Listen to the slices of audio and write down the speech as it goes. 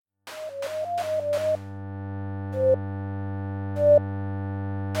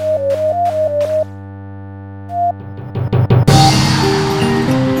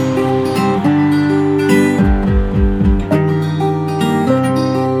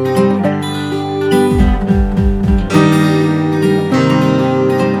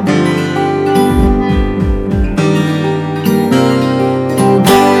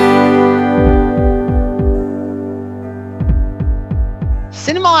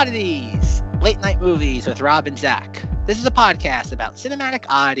Oddities, late night movies with Rob and Zach. This is a podcast about cinematic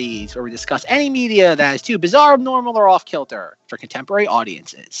oddities where we discuss any media that is too bizarre, abnormal, or off-kilter for contemporary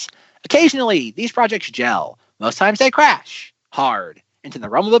audiences. Occasionally, these projects gel. Most times they crash hard into the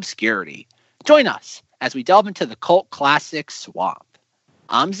realm of obscurity. Join us as we delve into the cult classic swamp.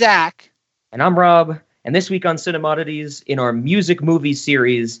 I'm Zach. And I'm Rob. And this week on Cinemodities, in our music movie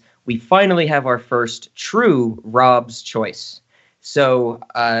series, we finally have our first true Rob's Choice. So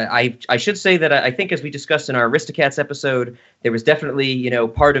I should say that I think, as we discussed in our Aristocats episode, there was definitely,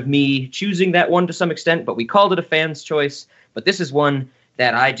 part of me choosing that one to some extent, but we called it a fan's choice. But this is one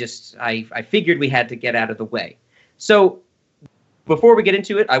that I figured we had to get out of the way. So before we get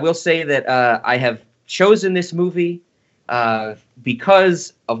into it, I will say that I have chosen this movie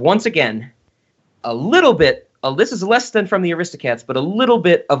because of, once again, a little bit, this is less than from the Aristocats, but a little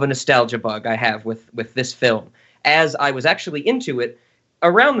bit of a nostalgia bug I have with this film. As I was actually into it,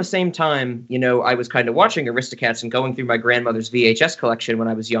 around the same time, I was kind of watching Aristocats and going through my grandmother's VHS collection when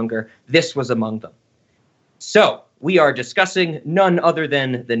I was younger. This was among them. So, we are discussing none other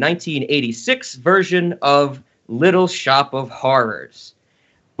than the 1986 version of Little Shop of Horrors.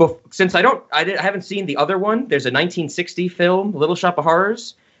 Since I haven't seen the other one, there's a 1960 film, Little Shop of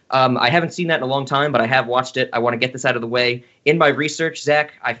Horrors. I haven't seen that in a long time, but I have watched it. I want to get this out of the way. In my research,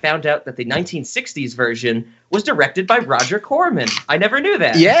 Zach, I found out that the 1960s version was directed by Roger Corman. I never knew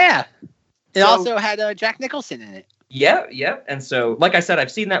that. Yeah. It also had Jack Nicholson in it. Yeah. And so, like I said,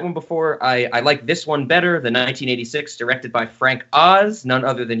 I've seen that one before. I like this one better, the 1986, directed by Frank Oz, none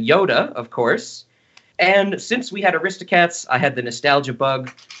other than Yoda, of course. And since we had Aristocats, I had the nostalgia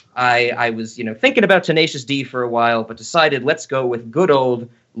bug. I was, thinking about Tenacious D for a while, but decided let's go with good old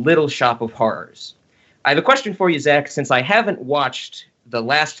Little Shop of Horrors. I have a question for you, Zach, since I haven't watched the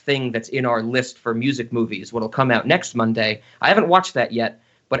last thing that's in our list for music movies, what'll come out next Monday. I haven't watched that yet,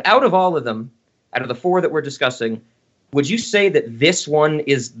 but out of all of them, out of the four that we're discussing, would you say that this one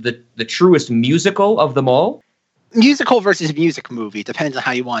is the truest musical of them all? Musical versus music movie, depends on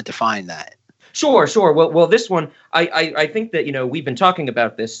how you want to define that. Sure. Well, this one, I think that, we've been talking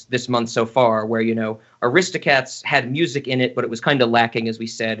about this month so far, where, Aristocats had music in it, but it was kind of lacking, as we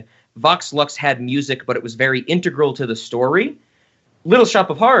said. Vox Lux had music, but it was very integral to the story. Little Shop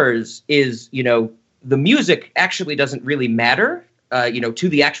of Horrors is, the music actually doesn't really matter, to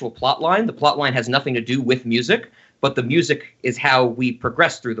the actual plot line. The plot line has nothing to do with music, but the music is how we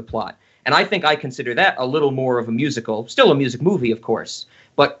progress through the plot. And I think I consider that a little more of a musical, still a music movie, of course.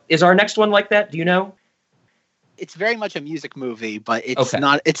 But is our next one like that? Do you know? It's very much a music movie, but it's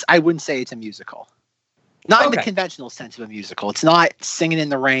not. I wouldn't say it's a musical. Not in the conventional sense of a musical. It's not Singing in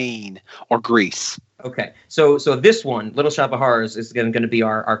the Rain or Grease. Okay. So this one, Little Shop of Horrors, is going to be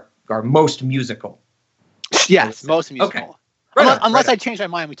our most musical. Yes, most musical. Okay. Unless I change my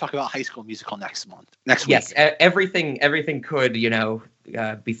mind, we talk about High School Musical next week. Yes, everything could,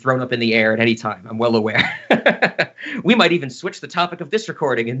 be thrown up in the air at any time. I'm well aware. We might even switch the topic of this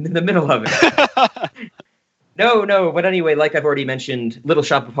recording in the middle of it. No, but anyway, like I've already mentioned, Little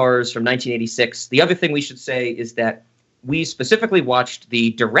Shop of Horrors from 1986. The other thing we should say is that we specifically watched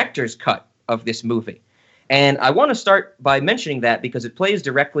the director's cut of this movie. And I want to start by mentioning that because it plays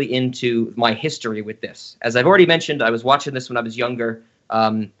directly into my history with this. As I've already mentioned, I was watching this when I was younger.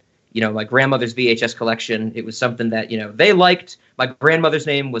 My grandmother's VHS collection. It was something that, they liked. My grandmother's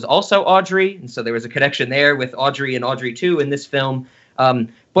name was also Audrey, and so there was a connection there with Audrey and Audrey 2 in this film.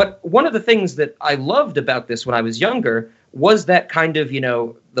 But one of the things that I loved about this when I was younger was that kind of,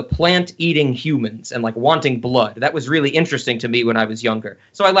 the plant eating humans and like wanting blood. That was really interesting to me when I was younger.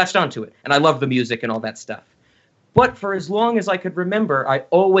 So I latched onto it, and I loved the music and all that stuff. But for as long as I could remember, I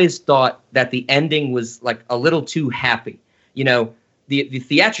always thought that the ending was like a little too happy. The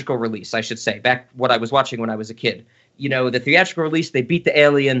theatrical release, I should say, back what I was watching when I was a kid. The theatrical release, they beat the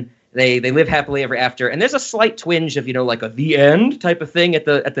alien, they live happily ever after, and there's a slight twinge of, like a the end type of thing at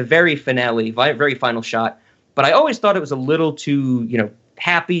the very finale, very final shot. But I always thought it was a little too,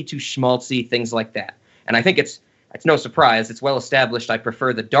 happy, too schmaltzy, things like that. And I think it's no surprise. It's well established. I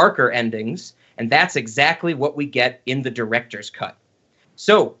prefer the darker endings, and that's exactly what we get in the director's cut.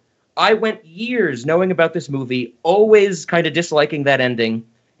 So I went years knowing about this movie, always kind of disliking that ending.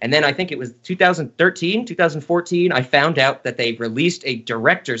 And then I think it was 2013, 2014, I found out that they released a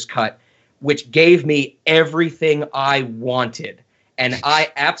director's cut, which gave me everything I wanted. And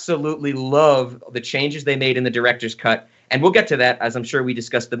I absolutely love the changes they made in the director's cut. And we'll get to that, as I'm sure we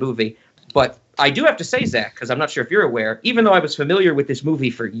discussed the movie. But I do have to say, Zach, because I'm not sure if you're aware, even though I was familiar with this movie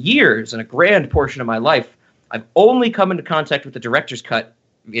for years and a grand portion of my life, I've only come into contact with the director's cut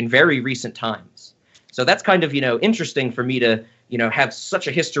in very recent times. So that's kind of, interesting for me to, have such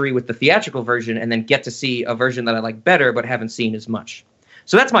a history with the theatrical version and then get to see a version that I like better but haven't seen as much.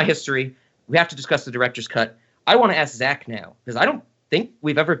 So that's my history. We have to discuss the director's cut. I want to ask Zach now, because I don't think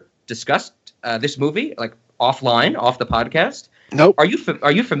we've ever discussed this movie, like offline, off the podcast. Nope. Are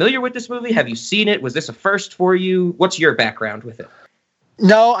you familiar with this movie? Have you seen it? Was this a first for you? What's your background with it?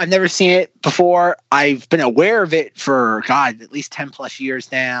 No, I've never seen it before. I've been aware of it for, God, at least 10 plus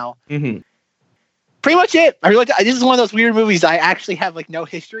years now. Mm-hmm. Pretty much it. This is one of those weird movies I actually have like no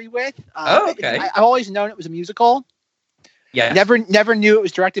history with. Okay. I've always known it was a musical. Yeah. Never knew it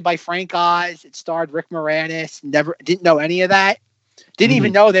was directed by Frank Oz. It starred Rick Moranis. Didn't know any of that. Didn't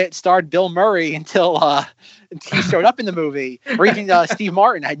even know that it starred Bill Murray until he showed up in the movie, or even Steve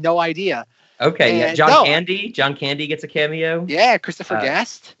Martin. I had no idea. Okay, And John Candy gets a cameo. Yeah, Christopher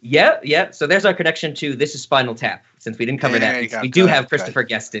Guest. Yeah. So there's our connection to This Is Spinal Tap, since we didn't cover that. We do have Christopher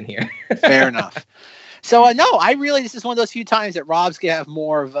Guest in here. Fair enough. So, no, this is one of those few times that Rob's going to have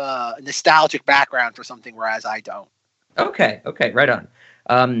more of a nostalgic background for something, whereas I don't. Okay, right on.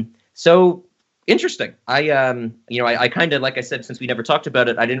 So interesting. I kind of, like I said, since we never talked about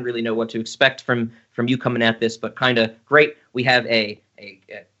it, I didn't really know what to expect from you coming at this, but kind of great. We have a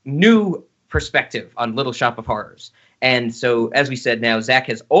new perspective on Little Shop of Horrors. And so, as we said now, Zach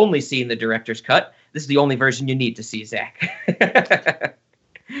has only seen the director's cut. This is the only version you need to see, Zach.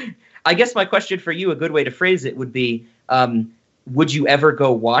 I guess my question for you, a good way to phrase it would be, would you ever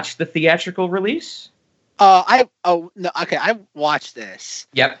go watch the theatrical release? I watched this.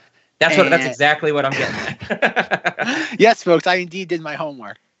 Yep. That's exactly what I'm getting at. Yes, folks, I indeed did my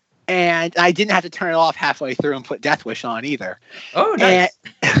homework. And I didn't have to turn it off halfway through and put Death Wish on either. Oh, nice.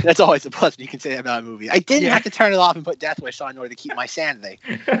 And that's always a plus when you can say that about a movie. I didn't have to turn it off and put Death Wish on in order to keep my sanity.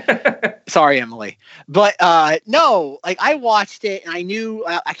 Sorry, Emily. But no, like I watched it and I knew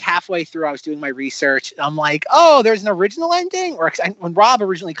like halfway through I was doing my research. I'm like, oh, there's an original ending? Or when Rob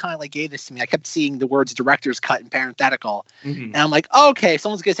originally kind of like gave this to me, I kept seeing the words director's cut in parenthetical. Mm-hmm. And I'm like, okay, if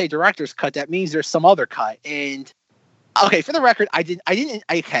someone's going to say director's cut, that means there's some other cut. And okay, for the record, I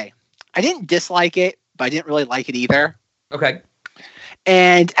didn't dislike it, but I didn't really like it either. Okay.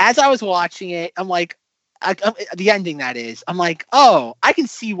 And as I was watching it, I'm like, the ending that is, I'm like, oh, I can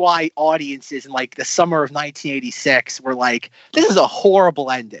see why audiences in like the summer of 1986 were like, this is a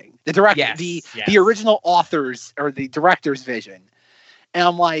horrible ending. The original authors or the director's vision. And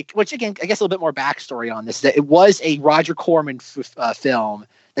I'm like, which again, I guess a little bit more backstory on this, that it was a Roger Corman film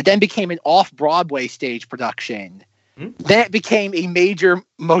that then became an off-Broadway stage production. Then it became a major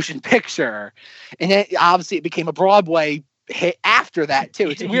motion picture, and then obviously it became a Broadway hit after that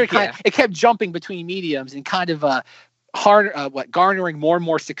too. It's weird. It kept jumping between mediums and kind of garnering more and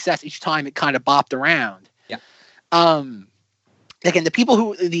more success each time it kind of bopped around. Yeah. Again, the people who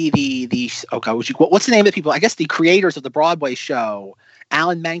what's the name of the people? I guess the creators of the Broadway show,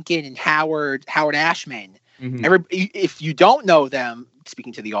 Alan Menken and Howard Ashman. Mm-hmm. If you don't know them,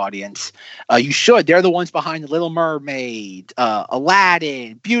 speaking to the audience, you should. They're the ones behind The Little Mermaid,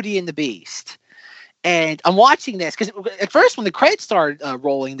 Aladdin, Beauty and the Beast. And I'm watching this because at first when the credits started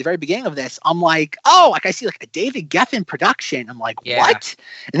rolling, the very beginning of this, I'm like, oh, like I see like a David Geffen production. I'm like, what?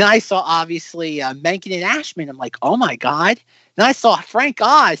 And then I saw obviously Menken and Ashman. I'm like, oh my God. And I saw Frank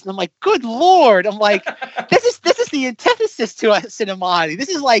Oz, and I'm like, good Lord. I'm like, this is the antithesis to a Cinemati. This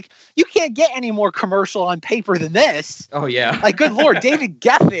is like, you can't get any more commercial on paper than this. Oh, yeah. Like, good Lord, David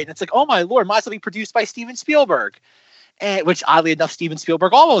Geffen. It's like, oh my Lord, might as well be produced by Steven Spielberg. And which, oddly enough, Steven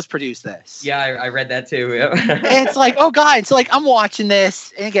Spielberg almost produced this. Yeah, I read that too. Yep. And it's like, oh God. So like, I'm watching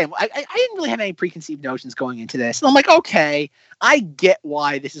this. And again, I didn't really have any preconceived notions going into this. And I'm like, okay, I get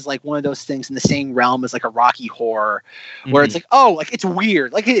why this is like one of those things in the same realm as like a Rocky Horror, where it's like, oh, like it's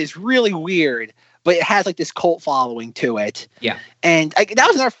weird. Like it is really weird, but it has like this cult following to it. Yeah. And that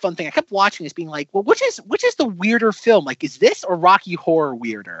was another fun thing. I kept watching this being like, well, which is the weirder film? Like, is this or Rocky Horror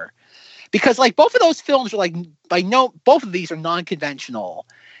weirder? Because like both of those films are like, both of these are non-conventional.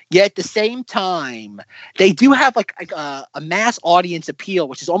 Yet at the same time, they do have like a mass audience appeal,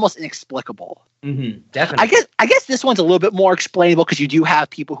 which is almost inexplicable. Mm-hmm, definitely. I guess this one's a little bit more explainable because you do have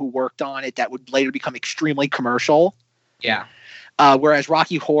people who worked on it that would later become extremely commercial. Yeah. Whereas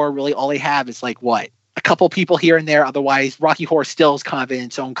Rocky Horror, really all they have is like a couple people here and there. Otherwise, Rocky Horror still is kind of in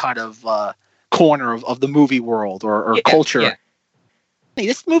its own kind of corner of the movie world or culture. Yeah.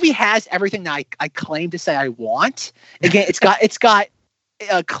 This movie has everything that I claim to say I want. Again, it's got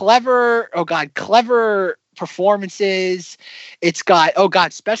clever performances. It's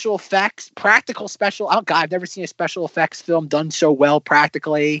got special effects, practical special. Oh God, I've never seen a special effects film done so well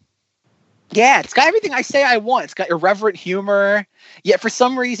practically. Yeah, it's got everything I say I want. It's got irreverent humor. Yet for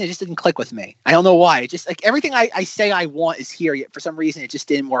some reason, it just didn't click with me. I don't know why. It just like everything I say I want is here. Yet for some reason, it just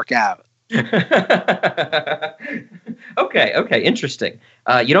didn't work out. Okay, interesting.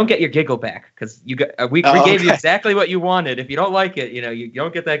 You don't get your giggle back because you got we gave you exactly what you wanted. If you don't like it, you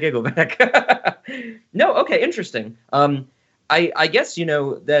don't get that giggle back. No, okay, interesting. I guess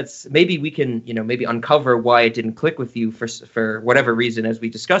that's maybe we can maybe uncover why it didn't click with you for whatever reason as we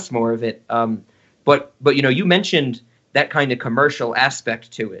discuss more of it. But you mentioned that kind of commercial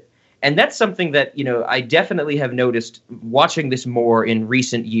aspect to it. And that's something that, I definitely have noticed watching this more in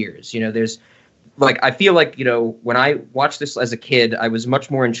recent years. There's like, I feel like, when I watched this as a kid, I was much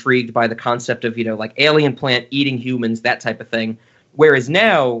more intrigued by the concept of, like alien plant eating humans, that type of thing. Whereas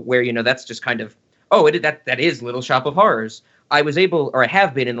now where, that's just kind of, that is Little Shop of Horrors. I was able, or I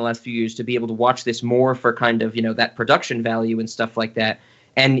have been in the last few years, to be able to watch this more for kind of, that production value and stuff like that.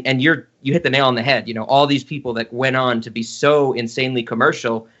 And you hit the nail on the head. All these people that went on to be so insanely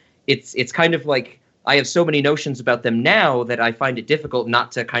commercial. It's kind of like I have so many notions about them now that I find it difficult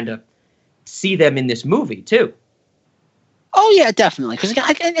not to kind of see them in this movie too. Oh yeah, definitely. Because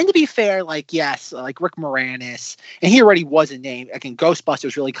and to be fair, like yes, like Rick Moranis, and he already was a name. Like in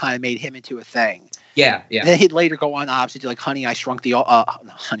Ghostbusters, really kind of made him into a thing. Yeah. And then he'd later go on opposite to like Honey, I Shrunk the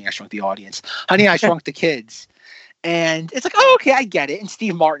Audience, Honey, I Shrunk the Kids. And it's like, oh, okay, I get it. And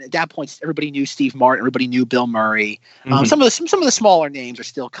Steve Martin, at that point, everybody knew Steve Martin. Everybody knew Bill Murray. Mm-hmm. Some of the smaller names are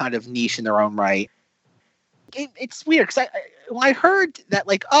still kind of niche in their own right. It's weird because when I heard that,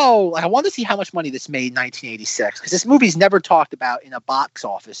 like, I wanted to see how much money this made in 1986 because this movie's never talked about in a box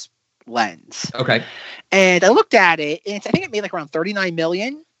office lens. Okay. And I looked at it, and I think it made like around $39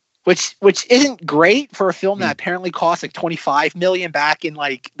 million. Which Mm. isn't great for a film that apparently cost like $25 million back in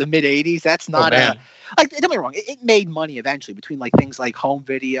like the mid 80s. That's not don't get me wrong. It made money eventually between like things like home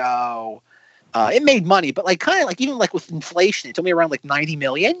video. It made money, but like kind of like even like with inflation, it's only around like 90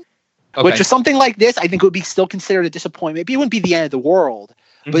 million, which is something like this. I think would be still considered a disappointment. Maybe it wouldn't be the end of the world,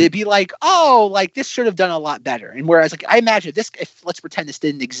 but it'd be like, like this should have done a lot better. And whereas like I imagine if let's pretend this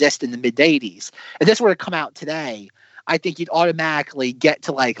didn't exist in the mid 80s, if this were to come out today, I think you'd automatically get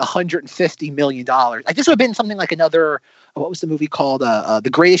to like $150 million. Like this would have been something like another, what was the movie called? The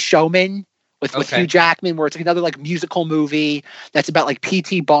Greatest Showman with Hugh Jackman, where it's like another like musical movie that's about like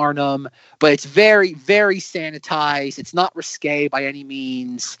P.T. Barnum, but it's very, very sanitized. It's not risque by any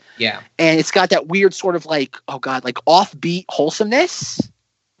means. Yeah. And it's got that weird sort of like, like offbeat wholesomeness.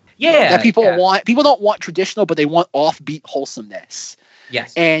 Yeah. That people want. People don't want traditional, but they want offbeat wholesomeness.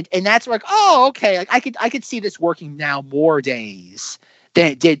 Yes. And that's like, okay. Like I could see this working now more days than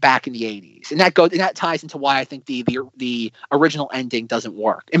it did back in the 80s. And that ties into why I think the original ending doesn't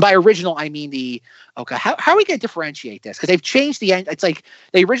work. And by original I mean how are we going to differentiate this? Because they've changed the end. It's like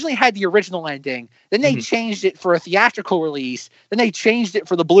they originally had the original ending, then they changed it for a theatrical release, then they changed it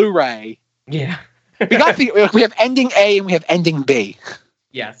for the Blu-ray. Yeah. we have ending A and we have ending B.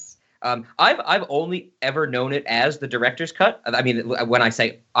 Yes. I've only ever known it as the director's cut. I mean, when I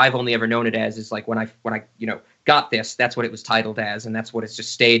say I've only ever known it as, is like when I got this, that's what it was titled as, and that's what it's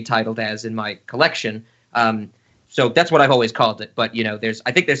just stayed titled as in my collection. So that's what I've always called it. But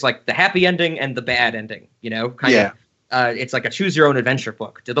I think there's like the happy ending and the bad ending. Kind of. It's like a choose your own adventure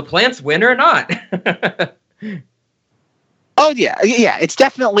book. Do the plants win or not? Oh yeah. It's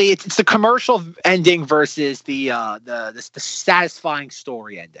definitely it's the commercial ending versus the satisfying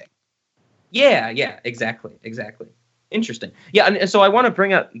story ending. Yeah, exactly. Interesting. Yeah, and so I want to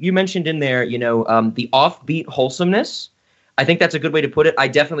bring up, you mentioned in there, the offbeat wholesomeness. I think that's a good way to put it. I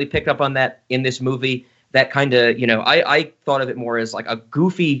definitely picked up on that in this movie. That kind of, I thought of it more as like a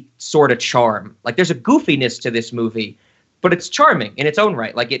goofy sort of charm. Like there's a goofiness to this movie, but it's charming in its own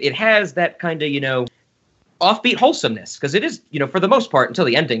right. Like it has that kind of, offbeat wholesomeness, because it is, for the most part, until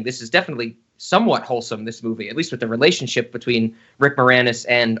the ending, this is definitely somewhat wholesome, this movie, at least with the relationship between Rick Moranis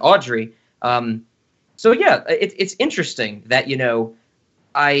and Audrey. So yeah, it's interesting that,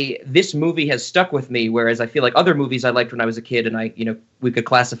 this movie has stuck with me, whereas I feel like other movies I liked when I was a kid and we could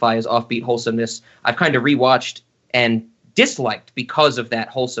classify as offbeat wholesomeness, I've kind of rewatched and disliked because of that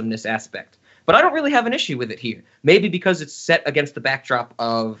wholesomeness aspect. But I don't really have an issue with it here. Maybe because it's set against the backdrop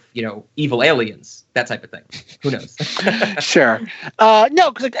of, evil aliens, that type of thing. Who knows? Sure.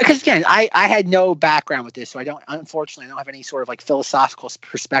 No, because again, I had no background with this, so I don't have any sort of like philosophical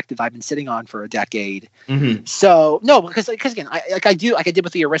perspective I've been sitting on for a decade. Mm-hmm. So no, because again, I did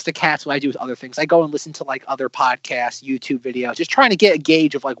with the Aristocats, what I do with other things. I go and listen to like other podcasts, YouTube videos, just trying to get a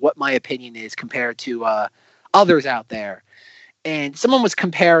gauge of like what my opinion is compared to others out there. And someone was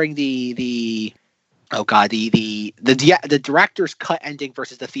comparing the oh god, the director's cut ending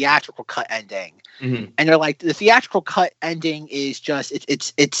versus the theatrical cut ending. Mm-hmm. And they're like, the theatrical cut ending is just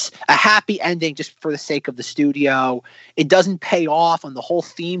it's a happy ending just for the sake of the studio. It doesn't pay off on the whole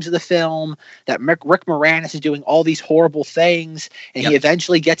themes of the film, that Rick Moranis is doing all these horrible things, and he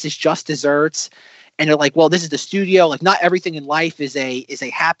eventually gets his just desserts. And they're like, well, this is the studio. Like, not everything in life is a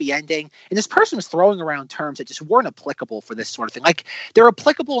happy ending. And this person was throwing around terms that just weren't applicable for this sort of thing. Like, they're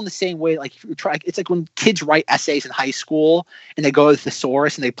applicable in the same way. Like, if you try, it's like when kids write essays in high school and they go to the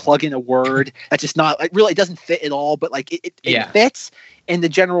thesaurus and they plug in a word that's just not like really, it doesn't fit at all. But like it fits in the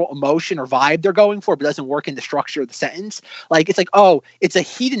general emotion or vibe they're going for, but doesn't work in the structure of the sentence. Like, it's like, oh, it's a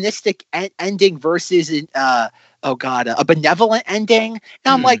hedonistic ending versus a benevolent ending.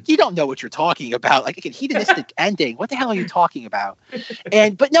 Now I'm like, you don't know what you're talking about. Like, a hedonistic ending. What the hell are you talking about?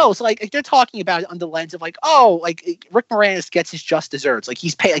 But no, so like they're talking about it on the lens of like, oh, like Rick Moranis gets his just desserts. Like,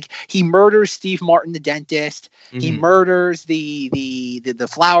 he's paid. Like, he murders Steve Martin, the dentist. He murders the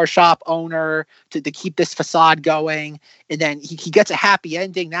flower shop owner to keep this facade going. And then he gets a happy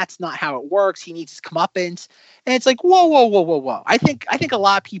ending. That's not how it works. He needs his comeuppance. And it's like, whoa. I think a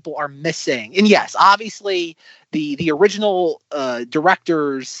lot of people are missing. And yes, obviously the original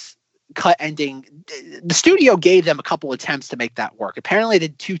director's cut ending, the studio gave them a couple attempts to make that work. Apparently they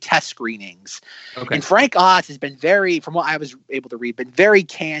did 2 test screenings. Okay. And Frank Oz has been from what I was able to read, been very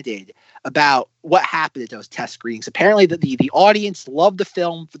candid about what happened at those test screenings. Apparently the audience loved the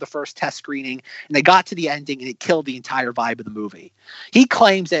film for the first test screening, and they got to the ending and it killed the entire vibe of the movie. He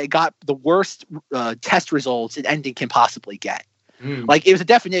claims that it got the worst test results an ending can possibly get. Like, it was a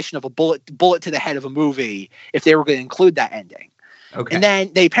definition of a bullet to the head of a movie if they were going to include that ending. Okay. And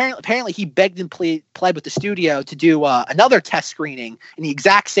then they apparently he begged and pled with the studio to do another test screening, and the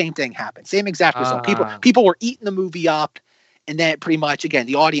exact same thing happened. Same exact result. People were eating the movie up, and then pretty much again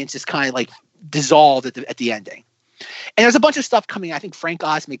the audience is kind of like dissolved at the ending. And there's a bunch of stuff coming. I think Frank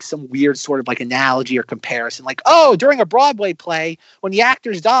Oz makes some weird sort of like analogy or comparison. Like, oh, during a Broadway play, when the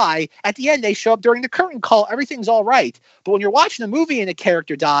actors die, at the end they show up during the curtain call. Everything's all right. But when you're watching a movie and a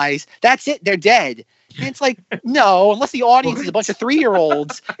character dies, that's it. They're dead. And it's like, no, unless the audience is a bunch of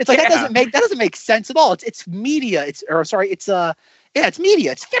 3-year-olds. It's like, that doesn't make sense at all. It's media. It's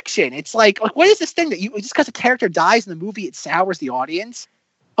media. It's fiction. It's like what is this thing that just because a character dies in the movie, it sours the audience?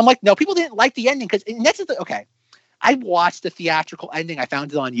 I'm like, no, people didn't like the ending okay. I watched the theatrical ending. I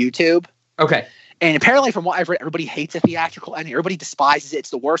found it on YouTube. Okay. And apparently, from what I've read, everybody hates a theatrical ending. Everybody despises it. It's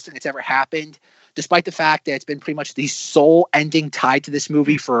the worst thing that's ever happened, despite the fact that it's been pretty much the sole ending tied to this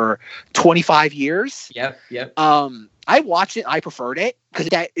movie for 25 years. Yep. I watched it. I preferred it because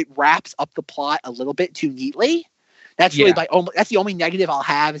it wraps up the plot a little bit too neatly. That's really that's the only negative I'll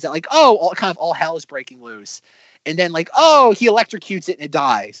have, is that like, all hell is breaking loose. And then like, oh, he electrocutes it and it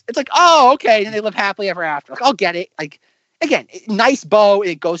dies. It's like, oh, okay. And they live happily ever after. Like, I'll get it. Like, again, nice bow.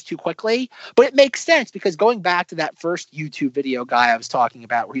 It goes too quickly, but it makes sense because going back to that first YouTube video guy I was talking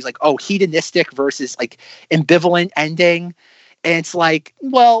about, where he's like, oh, hedonistic versus like ambivalent ending. And it's like,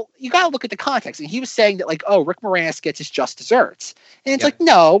 well, you got to look at the context. And he was saying that like, oh, Rick Moranis gets his just desserts. And it's like,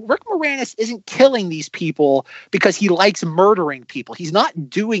 no, Rick Moranis isn't killing these people because he likes murdering people. He's not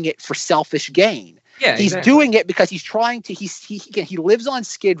doing it for selfish gain. Yeah, he's doing it because he's trying to. He lives on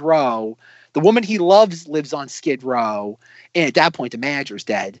Skid Row. The woman he loves lives on Skid Row, and at that point, the manager's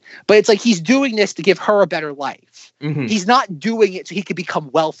dead. But it's like he's doing this to give her a better life. Mm-hmm. He's not doing it so he could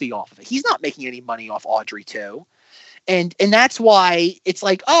become wealthy off of it. He's not making any money off Audrey too, and that's why it's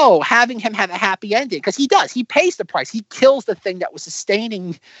like, oh, having him have a happy ending, because he does. He pays the price. He kills the thing that was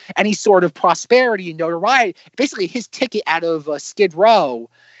sustaining any sort of prosperity and notoriety. Basically, his ticket out of Skid Row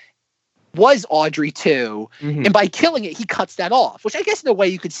was Audrey too, and by killing it, he cuts that off. Which I guess in a way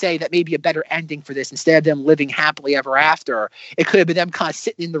you could say that maybe a better ending for this, instead of them living happily ever after, it could have been them kind of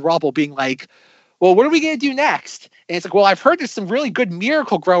sitting in the rubble, being like, "Well, what are we going to do next?" And it's like, "Well, I've heard there's some really good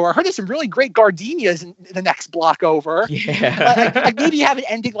Miracle Grower. I heard there's some really great gardenias in the next block over." Yeah, like maybe you have an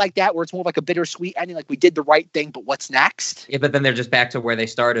ending like that where it's more like a bittersweet ending, like we did the right thing, but what's next? Yeah, but then they're just back to where they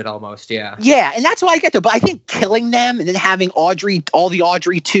started almost. Yeah. Yeah, and that's why I get to. But I think killing them and then having all the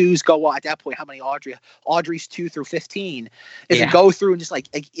Audrey 2s go, well, at that point, how many Audrey's 2 through 15 is to go through and just like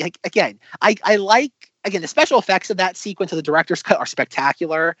again, I like. Again, the special effects of that sequence of the director's cut are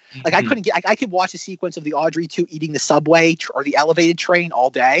spectacular. Like I could watch a sequence of the Audrey 2 eating the subway or the elevated train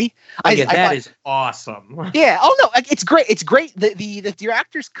all day. That is awesome. Yeah. Oh no, it's great. It's great. The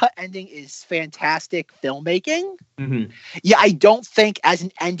director's cut ending is fantastic filmmaking. Mm-hmm. Yeah, I don't think as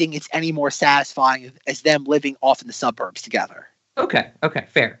an ending it's any more satisfying as them living off in the suburbs together. Okay,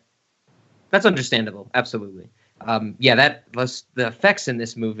 fair. That's understandable. Absolutely. The effects in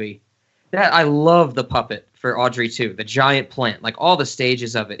this movie. That I love the puppet for Audrey 2, the giant plant, like all the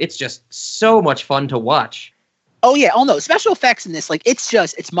stages of it. It's just so much fun to watch. Oh yeah, oh no, special effects in this, like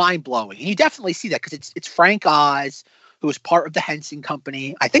it's mind blowing, and you definitely see that because it's Frank Oz, who was part of the Henson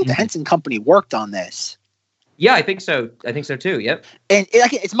Company. I think the Henson Company worked on this. Yeah, I think so. I think so too. Yep. And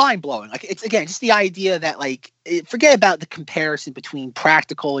it's mind blowing. Like it's again just the idea that forget about the comparison between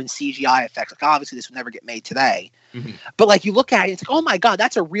practical and CGI effects. Like obviously this would never get made today, but like you look at it, it's like, oh my god,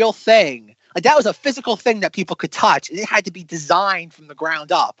 that's a real thing. Like that was a physical thing that people could touch, and it had to be designed from the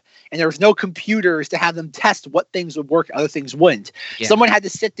ground up. And there was no computers to have them test what things would work, other things wouldn't. Yeah. Someone had to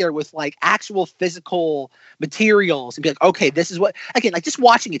sit there with like actual physical materials and be like, okay, this is what. Again, like just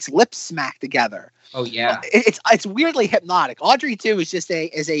watching its lips smack together. Oh yeah, it's weirdly hypnotic. Audrey 2 is just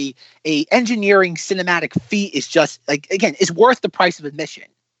a engineering cinematic feat. Is just like again, is worth the price of admission.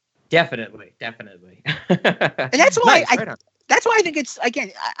 Definitely. And that's why nice, that's why I think it's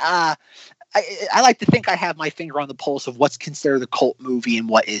again. I like to think I have my finger on the pulse of what's considered a cult movie and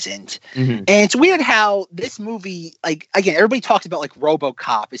what isn't. And it's weird how this movie, like again, everybody talks about like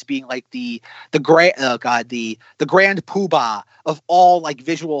RoboCop as being like the grand poobah of all like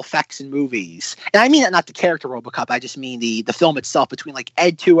visual effects in movies. And I mean that not the character RoboCop. I just mean the film itself between like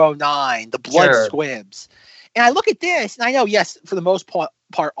Ed 209, the blood squibs. And I look at this and I know, yes, for the most part,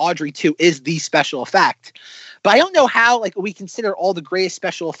 Audrey 2 is the special effect. But I don't know how like we consider all the greatest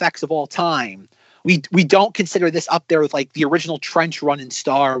special effects of all time. We don't consider this up there with like the original trench run in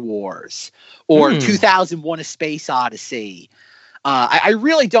Star Wars or 2001: A Space Odyssey. I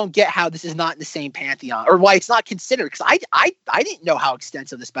really don't get how this is not in the same pantheon or why it's not considered, because I didn't know how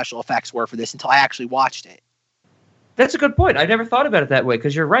extensive the special effects were for this until I actually watched it. That's a good point. I never thought about it that way,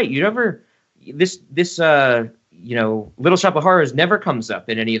 because you're right. You never this Little Shop of Horrors never comes up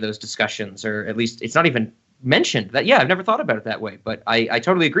in any of those discussions, or at least it's not even mentioned. That I've never thought about it that way, but I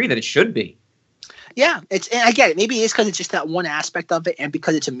totally agree that it should be. Yeah, and I get it. Maybe it's because it's just that one aspect of it, and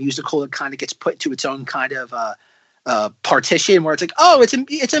because it's a musical, it kind of gets put into its own kind of partition where it's like, oh,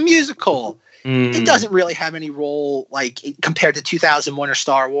 it's a musical. It doesn't really have any role like compared to 2001 or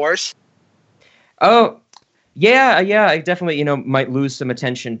Star Wars. Oh, yeah, I definitely might lose some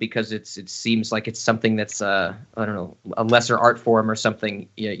attention because it seems like it's something that's I don't know, a lesser art form or something.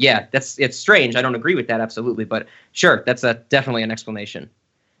 Yeah, it's strange. I don't agree with that absolutely, but sure, that's definitely an explanation.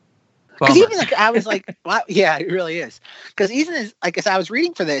 Because even like I was like, wow, yeah, it really is. Because even as I was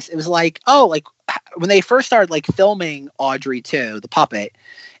reading for this, it was like, oh, like when they first started like filming Audrey 2, the puppet,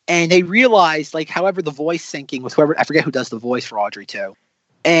 and they realized like, however, the voice syncing with whoever, I forget who does the voice for Audrey 2.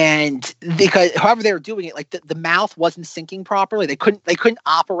 And because however they were doing it, like the mouth wasn't syncing properly. They couldn't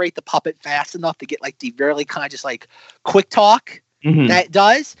operate the puppet fast enough to get like the really kind of just like quick talk that it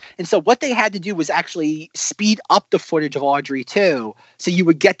does. And so what they had to do was actually speed up the footage of Audrey 2, so you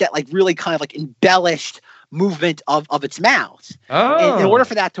would get that like really kind of like embellished movement of its mouth. And in order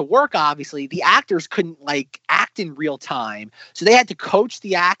for that to work, obviously the actors couldn't like act in real time, so they had to coach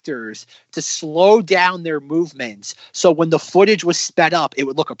the actors to slow down their movements so when the footage was sped up it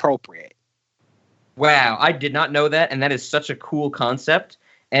would look appropriate. Wow, I did not know that, and that is such a cool concept.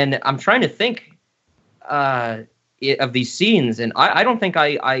 And I'm trying to think of these scenes, and I don't think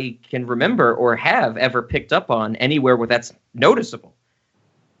I can remember or have ever picked up on anywhere where that's noticeable.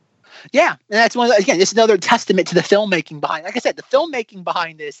 Yeah, and that's again, it's another testament to the filmmaking behind. Like I said, the filmmaking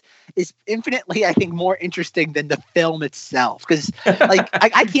behind this is infinitely, I think, more interesting than the film itself. Because, like,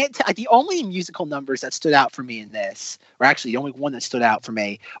 I can't tell. The only musical numbers that stood out for me in this, or actually the only one that stood out for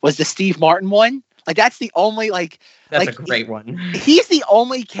me, was the Steve Martin one. Like, that's the only like. That's a great one. He's the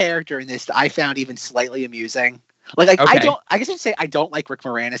only character in this that I found even slightly amusing. Like okay. I guess I'd say I don't like Rick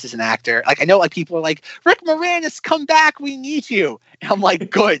Moranis as an actor. Like I know like people are like, Rick Moranis, come back, we need you. And I'm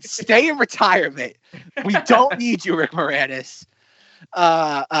like, good, stay in retirement. We don't need you, Rick Moranis.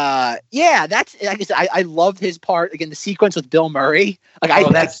 Yeah, that's like I said, I loved his part. Again, the sequence with Bill Murray. Like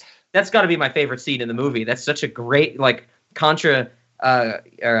that's gotta be my favorite scene in the movie. That's such a great like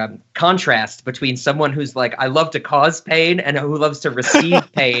contrast between someone who's like, I love to cause pain, and who loves to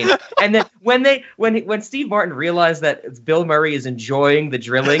receive pain. And then when Steve Martin realized that Bill Murray is enjoying the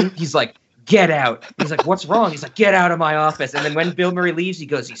drilling, he's like, get out. He's like, what's wrong? He's like, get out of my office. And then when Bill Murray leaves, he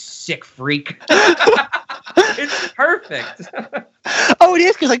goes, you sick freak. It's perfect. Oh, it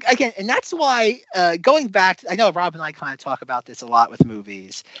is, because like again, and that's why going back, I know Rob and I kind of talk about this a lot with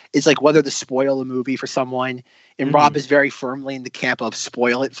movies. It's like whether to spoil a movie for someone, and Rob is very firmly in the camp of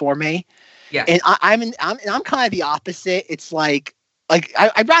spoil it for me. Yeah, and I'm kind of the opposite. It's like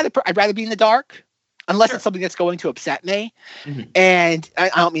I'd rather be in the dark. unless it's something that's going to upset me. Mm-hmm. And I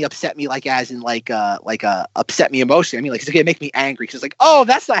don't mean upset me like as in like upset me emotionally. I mean like it's gonna make me angry because it's like, oh,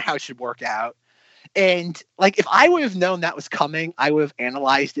 that's not how it should work out. And like if I would have known that was coming, I would have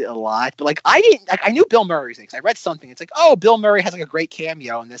analyzed it a lot. But like I didn't. Like I knew Bill Murray's name. I read something. It's like, oh, Bill Murray has like a great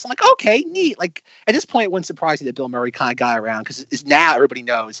cameo in this. I'm like, okay, neat. Like at this point, it wouldn't surprise me that Bill Murray kind of got around because now everybody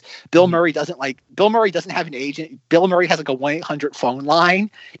knows Bill Murray doesn't have an agent. Bill Murray has like a 1-800 phone line,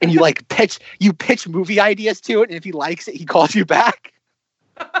 and you like pitch movie ideas to it, and if he likes it, he calls you back.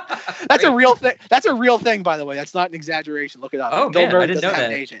 That's a real thing. That's a real thing, by the way. That's not an exaggeration. Look it up. Oh, Bill man, Murray I didn't doesn't know have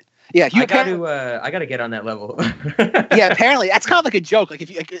that. an agent. Yeah, I got to get on that level. Yeah, apparently that's kind of like a joke. Like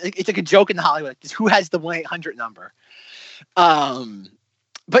it's like a joke in Hollywood. Just who has the 1-800 number?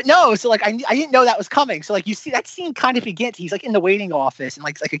 But no. So like I didn't know that was coming. So like you see that scene kind of begins. He's like in the waiting office, and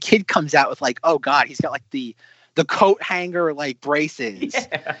like a kid comes out with like, oh god, he's got like the coat hanger like braces,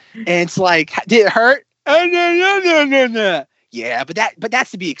 Yeah. and it's like, did it hurt? Oh, no. Yeah, but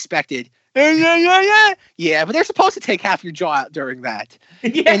that's to be expected. Yeah, but they're supposed to take half your jaw out during that.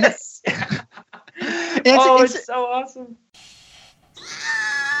 Yes. And it's so awesome.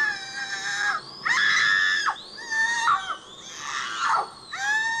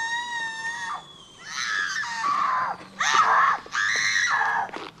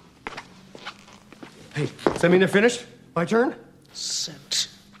 Hey, does that mean they're finished? My turn? Sent.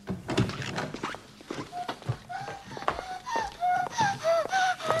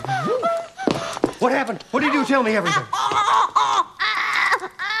 What happened? What did you do? Tell me everything.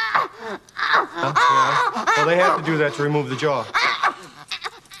 Huh? Yeah. Well, they have to do that to remove the jaw.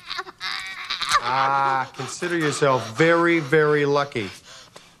 Consider yourself very, very lucky.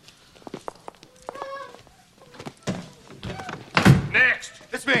 Next.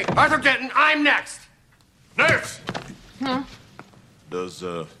 It's me, Arthur Denton. I'm next. Nurse. Does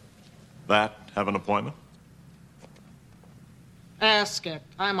that have an appointment? Ask it.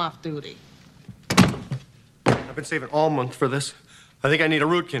 I'm off duty. I've been saving all month for this. I think I need a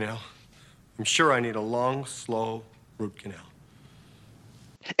root canal. I'm sure I need a long, slow root canal.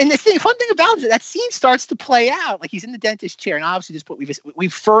 And the fun thing about it, that scene starts to play out. Like he's in the dentist chair, and obviously this point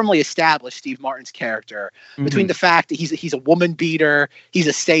we've firmly established Steve Martin's character between the fact that he's a woman beater, he's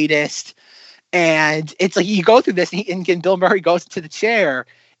a sadist, and it's like you go through this, and Bill Murray goes to the chair,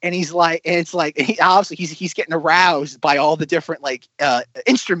 and he's like, and it's like he's getting aroused by all the different like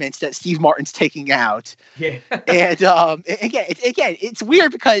instruments that Steve Martin's taking out. Yeah. And again, it's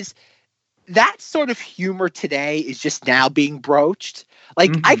weird because that sort of humor today is just now being broached.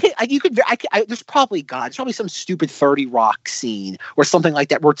 Like there's probably some stupid 30 Rock scene or something like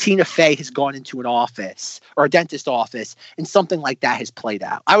that where Tina Fey has gone into an office or a dentist office and something like that has played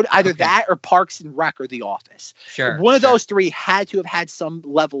out. I would either that or Parks and Rec or The Office. Sure. One of those three had to have had some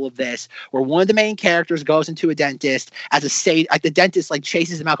level of this where one of the main characters goes into a dentist as like the dentist like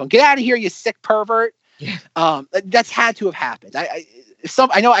chases him out going, "Get out of here, you sick pervert." Yeah. That's had to have happened.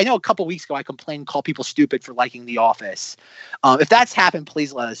 I know a couple weeks ago I complained, called people stupid for liking The Office. If that's happened,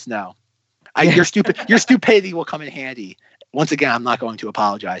 please let us know. Your stupidity will come in handy. Once again, I'm not going to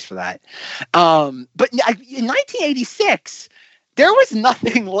apologize for that. But in 1986, there was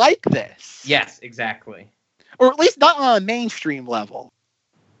nothing like this. Yes, exactly. Or at least not on a mainstream level.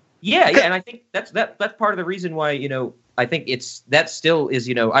 Yeah, and I think that's part of the reason why, I think that still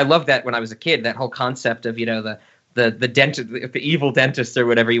is, I love that when I was a kid, that whole concept of, the dentist, the evil dentist or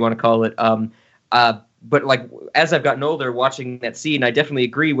whatever you want to call it. But like as I've gotten older, watching that scene, I definitely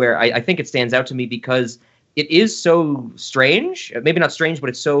agree. Where I think it stands out to me because it is so strange. Maybe not strange, but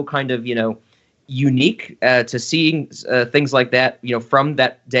it's so kind of unique to seeing things like that, from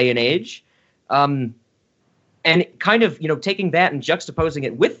that day and age. And kind of taking that and juxtaposing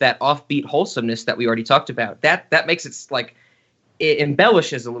it with that offbeat wholesomeness that we already talked about. That makes it like. It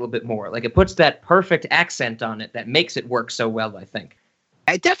embellishes a little bit more. Like it puts that perfect accent on it that makes it work so well, I think.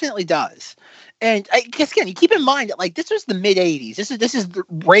 It definitely does. And I guess, again, you keep in mind that like this was the mid 80s. This is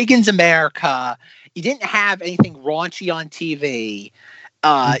Reagan's America. You didn't have anything raunchy on TV.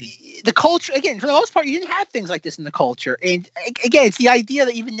 The culture, again, for the most part, you didn't have things like this in the culture. And again, it's the idea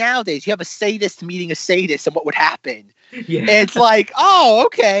that even nowadays you have a sadist meeting a sadist and what would happen. Yeah. And it's like, oh,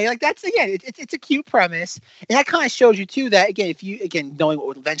 okay. Like that's, again, it's a cute premise. And that kind of shows you too that, again, if you, knowing what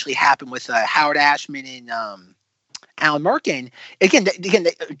would eventually happen with Howard Ashman and Alan Menken,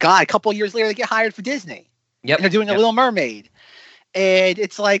 a couple of years later, they get hired for Disney. Yep. And they're doing a Little Mermaid. And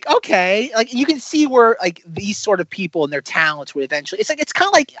it's like, okay, like you can see where like these sort of people and their talents would eventually, it's kind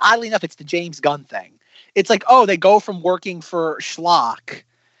of like, oddly enough, it's the James Gunn thing. It's like, oh, they go from working for schlock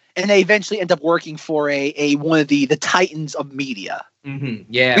and they eventually end up working for a one of the titans of media.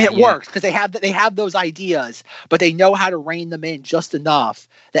 Yeah, I mean, it works because they have those ideas, but they know how to rein them in just enough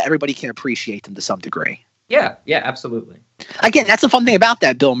that everybody can appreciate them to some degree. Yeah, absolutely. Again, that's the fun thing about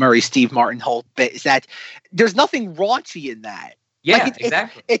that Bill Murray, Steve Martin whole bit is that there's nothing raunchy in that. Yeah, like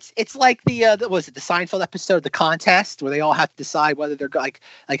exactly. It's like the was it the Seinfeld episode, The Contest, where they all have to decide whether they're like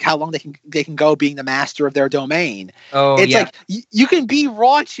how long they can go being the master of their domain. Oh, it's yeah. like you can be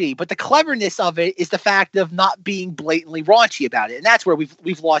raunchy, but the cleverness of it is the fact of not being blatantly raunchy about it, and that's where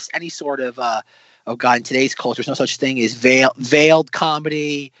we've lost any sort of oh god, in today's culture, there's no such thing as veiled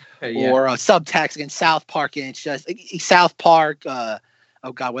comedy or subtext against South Park, and it's just South Park. Oh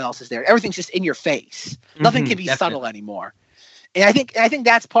god, what else is there? Everything's just in your face. Nothing can be subtle anymore. And I think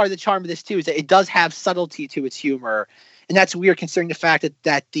that's part of the charm of this too, is that it does have subtlety to its humor, and that's weird considering the fact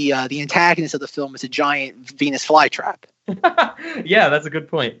that the antagonist of the film is a giant Venus flytrap. Yeah, that's a good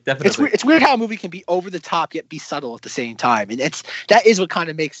point. Definitely, it's weird how a movie can be over the top yet be subtle at the same time, and that is what kind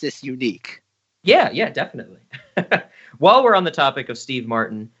of makes this unique. Yeah, definitely. While we're on the topic of Steve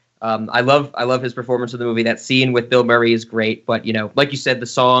Martin, I love his performance in the movie. That scene with Bill Murray is great, but like you said, the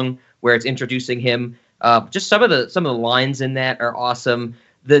song where it's introducing him. Just some of the lines in that are awesome.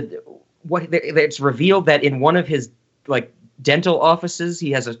 It's revealed that in one of his like dental offices,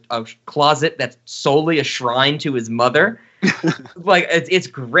 he has a closet that's solely a shrine to his mother. Like it's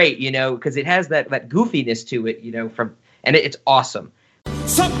great, because it has that goofiness to it, and it's awesome.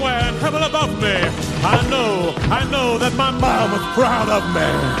 Somewhere in heaven above me, I know that my mom was proud of me.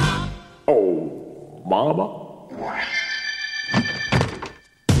 Oh, Mama?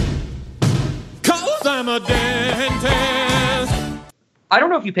 I'm a dentist. I don't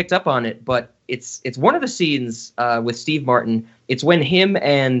know if you picked up on it, but it's one of the scenes with Steve Martin. It's when him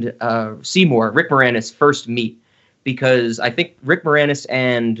and Seymour, Rick Moranis, first meet, because I think Rick Moranis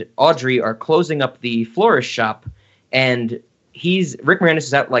and Audrey are closing up the florist shop, and Rick Moranis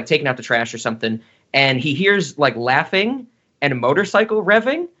is out like taking out the trash or something, and he hears like laughing and a motorcycle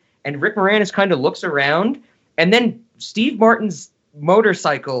revving, and Rick Moranis kind of looks around, and then Steve Martin's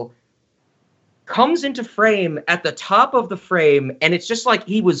motorcycle comes into frame at the top of the frame, and it's just like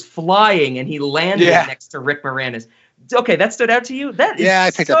he was flying and he landed next to Rick Moranis. Okay, that stood out to you? That is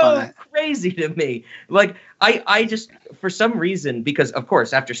I picked up on that. Crazy to me. Like, I just, for some reason, because, of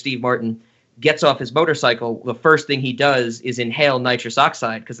course, after Steve Martin gets off his motorcycle, the first thing he does is inhale nitrous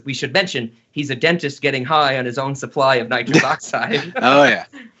oxide, because we should mention he's a dentist getting high on his own supply of nitrous oxide. Oh, yeah.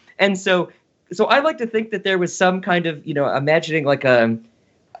 And so I like to think that there was some kind of, imagining like I'm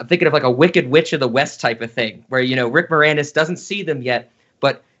thinking of like a Wicked Witch of the West type of thing, where, Rick Moranis doesn't see them yet,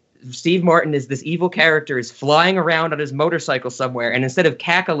 but Steve Martin is this evil character, is flying around on his motorcycle somewhere, and instead of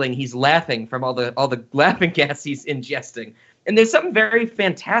cackling, he's laughing from all the laughing gas he's ingesting. And there's something very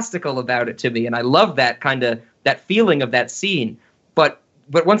fantastical about it to me, and I love that feeling of that scene. But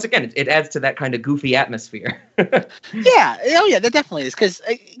once again, it adds to that kind of goofy atmosphere. Yeah, that definitely is,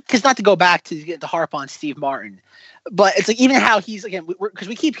 because not to go back to harp on Steve Martin, but it's like even how he's, again, because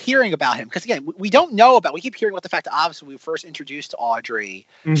we keep hearing about him, because again we don't know about, we keep hearing about the fact that obviously we were first introduced to Audrey.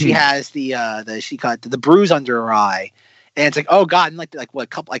 Mm-hmm. She has she got the bruise under her eye, and it's like, oh god, and like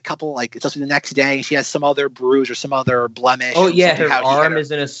couple it's supposed to be the next day, and she has some other bruise or some other blemish. Oh yeah, her arm is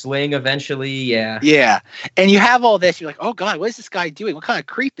in a sling eventually. Yeah, and you have all this, you're like, oh god, what is this guy doing? What kind of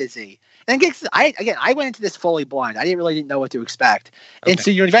creep is he? And I went into this fully blind. I didn't know what to expect. Okay. And so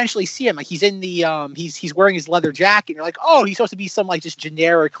you eventually see him, like he's in the he's wearing his leather jacket, and you're like, oh, he's supposed to be some like just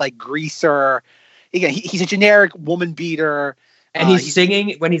generic like greaser. Again, he's a generic woman beater. And he's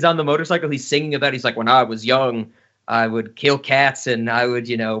singing when he's on the motorcycle, he's like, when I was young, I would kill cats and I would,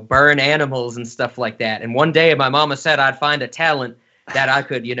 burn animals and stuff like that. And one day my mama said I'd find a talent that I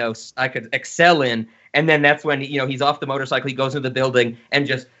could excel in. And then that's when, he's off the motorcycle, he goes into the building and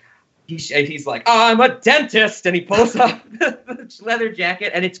just he's like, oh, I'm a dentist, and he pulls off the leather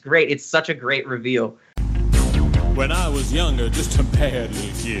jacket, and it's great. It's such a great reveal. When I was younger, just a bad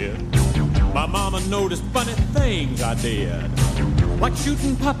little kid, my mama noticed funny things I did, like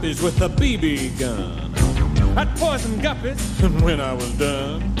shooting puppies with a BB gun. I'd poison guppies, and when I was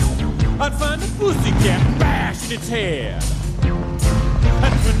done, I'd find a pussycat, bash its head.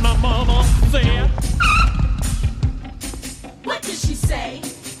 That's when my mama said, what did she say?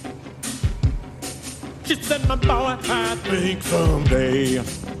 She said, my boy, I think someday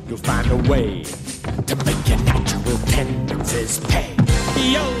you'll find a way to make your natural tendencies pay.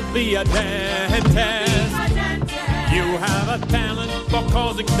 You'll be a dentist. You have a talent for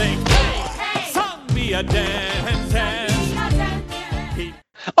causing things. Hey, son, be a dentist.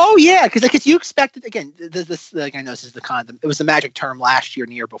 Oh yeah, because like you expected again. This like I know this is it was the magic term last year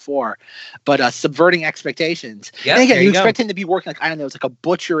and the year before, but subverting expectations. Yeah, and again, there you you go. expect him to be working like I don't know, it's like a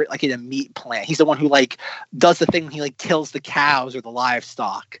butcher like in a meat plant. He's the one who like does the thing. He like kills the cows or the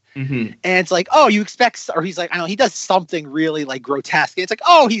livestock, Mm-hmm. and it's like oh you expect, or he's like I don't know, he does something really like grotesque. And it's like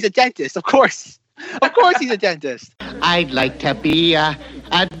oh he's a dentist, of course he's a dentist. I'd like to be a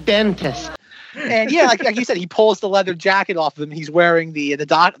dentist. And yeah, like you said, he pulls the leather jacket off of him. He's wearing the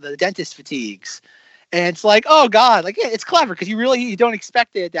dentist fatigues, and it's like, oh god, like yeah, it's clever because you don't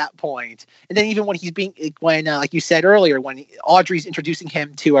expect it at that point. And then even when like you said earlier, when Audrey's introducing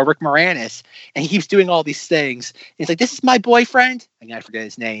him to Rick Moranis, and he keeps doing all these things, and he's like, "This is my boyfriend." I forget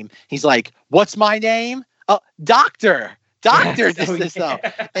his name. He's like, "What's my name?" Doctor. Doctor. This though,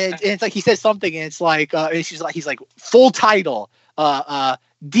 and it's like he says something, and it's like, and he's like, full title.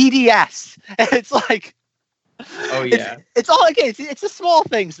 DDS. And it's like, Oh yeah, it's all again. It's the small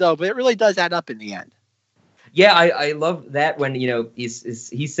things though, but it really does add up in the end. yeah. I love that when he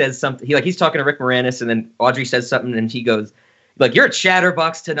says something. He's talking to Rick Moranis, and then Audrey says something, and he goes like, "You're a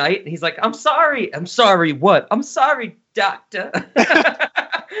chatterbox tonight," and he's like, "I'm sorry. What? I'm sorry, doctor."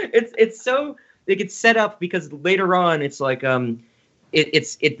 It's so it gets set up because later on it's like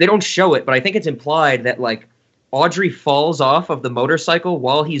they don't show it, but I think it's implied that like Audrey falls off of the motorcycle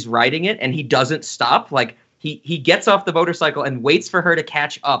while he's riding it, and he doesn't stop. Like he gets off the motorcycle and waits for her to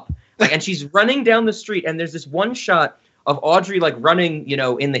catch up. Like, and she's running down the street, and there's this one shot of Audrey like running,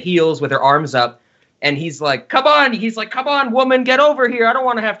 in the heels with her arms up, and he's like, "Come on!" He's like, "Come on, woman, get over here. I don't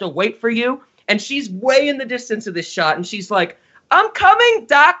want to have to wait for you." And she's way in the distance of this shot, and she's like, "I'm coming,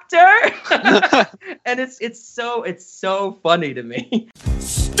 doctor." And it's so funny to me.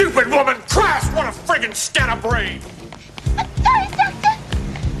 Stupid woman! Crash! What a friggin' scatterbrain! I'm sorry, doctor.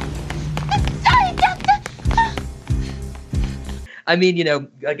 I mean,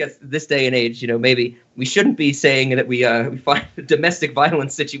 I guess this day and age, maybe we shouldn't be saying that we find the domestic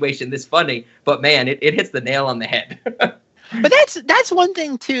violence situation this funny, but man, it hits the nail on the head. But that's one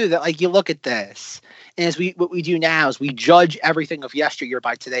thing too, that like you look at this, and what we do now is we judge everything of yesteryear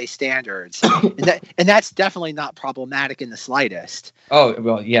by today's standards, and that's definitely not problematic in the slightest. Oh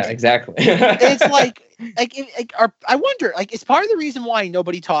well, yeah, exactly. It's I wonder, like, is part of the reason why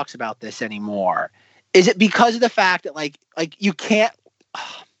nobody talks about this anymore? Is it because of the fact that like you can't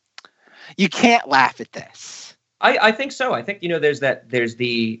laugh at this? I think so. I think there's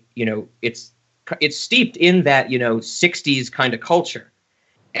the it's steeped in that 60s kind of culture.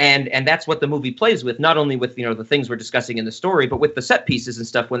 And that's what the movie plays with, not only with, the things we're discussing in the story, but with the set pieces and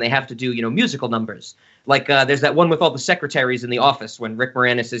stuff when they have to do, musical numbers. Like there's that one with all the secretaries in the office when Rick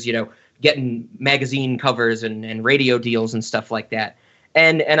Moranis is, getting magazine covers and radio deals and stuff like that.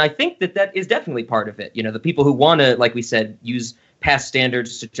 And I think that is definitely part of it. The people who want to, like we said, use past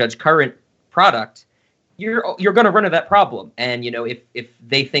standards to judge current product, you're going to run into that problem. And, if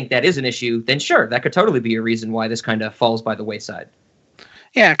they think that is an issue, then sure, that could totally be a reason why this kind of falls by the wayside.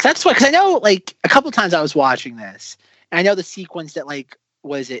 Yeah, because I know, like, a couple of times I was watching this, and I know the sequence that, like,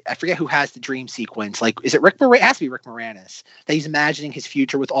 I forget who has the dream sequence. Like, is it Rick Moranis? It has to be Rick Moranis. That he's imagining his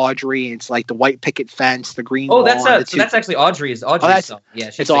future with Audrey, and it's like the white picket fence, the green lawn. So that's actually Audrey's song. Yeah,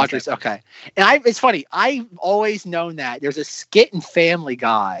 it's Audrey's. Okay. And it's funny. I've always known that. There's a skit in Family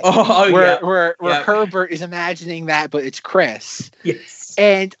Guy where Herbert is imagining that, but it's Chris. Yes.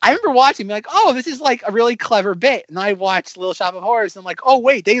 And I remember watching, like, oh, this is like a really clever bit. And I watched Little Shop of Horrors, and I'm like, oh,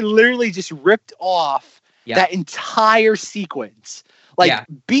 wait, they literally just ripped off that entire sequence. Like,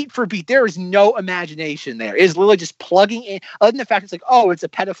 beat for beat. There is no imagination there. It is literally just plugging in, other than the fact it's like, oh, it's a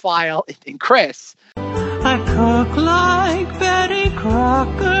pedophile in Chris. I cook like Betty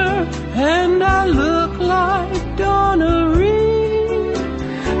Crocker, and I look like Donna Reed.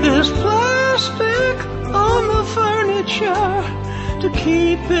 There's plastic on the furniture to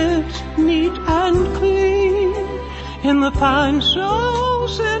keep it neat and clean. In the pine so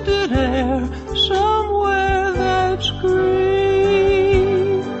scented air, somewhere that's green.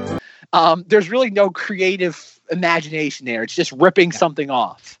 There's really no creative imagination there. It's just ripping something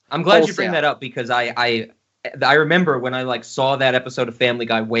off. I'm glad you bring that up because I remember when I like saw that episode of Family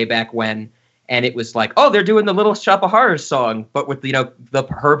Guy way back when, and it was like, oh, they're doing the Little Shop of Horrors song, but with the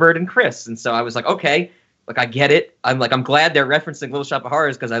Herbert and Chris, and so I was like, okay. Like, I get it. I'm glad they're referencing Little Shop of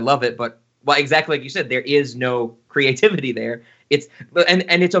Horrors because I love it. But exactly like you said, there is no creativity there.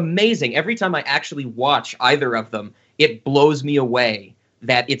 And it's amazing. Every time I actually watch either of them, it blows me away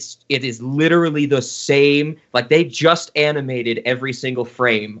that it is literally the same. Like, they just animated every single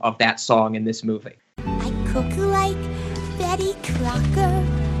frame of that song in this movie. I cook like Betty Crocker,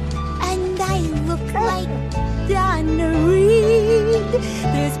 and I look like Donna Reed.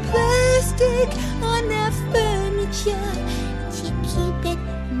 There's plastic on their furniture to keep it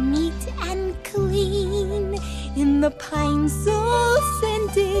neat and clean. In the pine so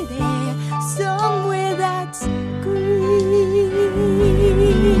scented air, somewhere that's green.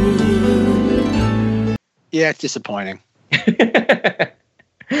 Yeah, it's disappointing.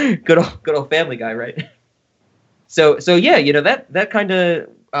 Good old Family Guy, right? So yeah, that kind of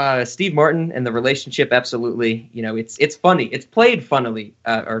Steve Martin and the relationship, absolutely. It's funny. It's played funnily,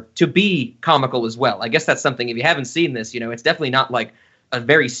 or to be comical as well. I guess that's something. If you haven't seen this, it's definitely not like a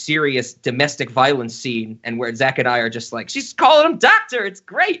very serious domestic violence scene, and where Zach and I are just like, she's calling him doctor. It's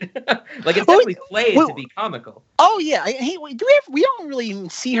great. Like it's definitely played to be comical. Oh yeah, we don't really even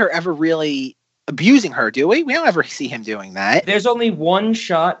see her ever really abusing her, do we? We don't ever see him doing that. There's only one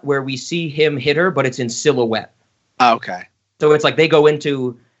shot where we see him hit her, but it's in silhouette. Oh, okay. So it's like they go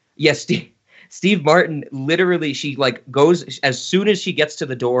into, Steve Martin, literally, she like goes, as soon as she gets to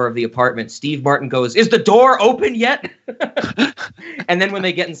the door of the apartment, Steve Martin goes, "Is the door open yet?" And then when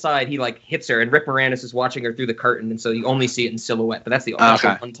they get inside, he like hits her, and Rick Moranis is watching her through the curtain, and so you only see it in silhouette, but that's the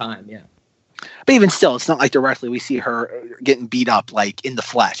only one time, yeah. But even still, it's not like directly we see her getting beat up like in the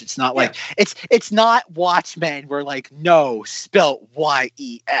flesh. It's not like it's not Watchmen where like no spelt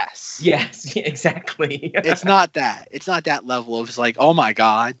Y-E-S. Yes, exactly. It's not that. It's not that level of like, oh my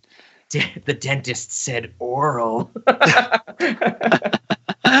God. The dentist said oral. A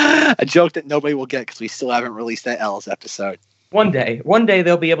joke that nobody will get because we still haven't released that Elves episode. One day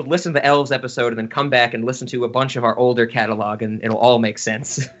they'll be able to listen to the Elves episode and then come back and listen to a bunch of our older catalog, and it'll all make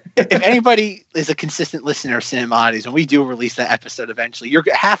sense. If anybody is a consistent listener of Cinemodities, when we do release that episode eventually,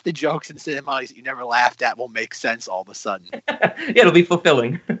 half the jokes in Cinemodities that you never laughed at will make sense all of a sudden. Yeah, it'll be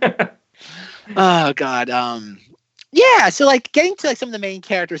fulfilling. Oh God. Yeah. So like getting to like some of the main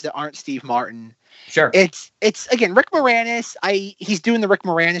characters that aren't Steve Martin. Sure. It's again Rick Moranis. He's doing the Rick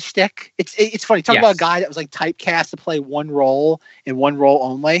Moranis shtick. It's funny. Talk about a guy that was like typecast to play one role and one role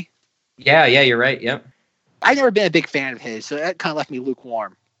only. Yeah, you're right. Yep. I've never been a big fan of his, so that kind of left me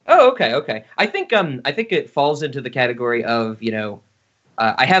lukewarm. Oh, okay. I think it falls into the category of,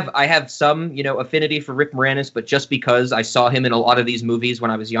 I have some, affinity for Rick Moranis, but just because I saw him in a lot of these movies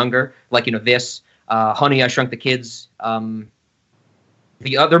when I was younger, like, this, Honey, I Shrunk the Kids,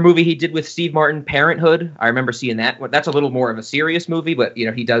 the other movie he did with Steve Martin, Parenthood, I remember seeing that. That's a little more of a serious movie, but,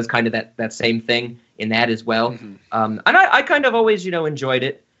 he does kind of that same thing in that as well. Mm-hmm. And I kind of always, enjoyed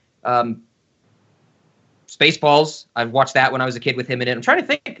it. Spaceballs, I've watched that when I was a kid with him in it. I'm trying to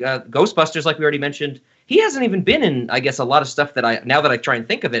think, Ghostbusters, like we already mentioned, he hasn't even been in, I guess, a lot of stuff that now that I try and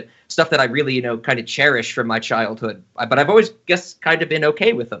think of it, stuff that I really, kind of cherish from my childhood. But I've always, kind of been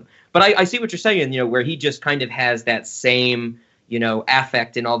okay with him. But I see what you're saying, where he just kind of has that same,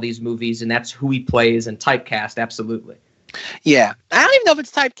 affect in all these movies, and that's who he plays, and typecast, absolutely. Yeah. I don't even know if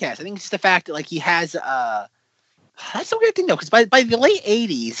it's typecast. I think it's the fact that, like, he has, that's the weird thing, though, because by the late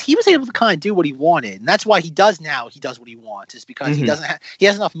 80s, he was able to kind of do what he wanted, and that's why he does what he wants, is because he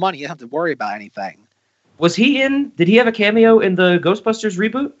has enough money, he doesn't have to worry about anything. Did he have a cameo in the Ghostbusters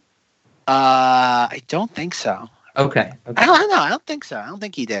reboot? I don't think so. Okay. I don't know. I don't think so. I don't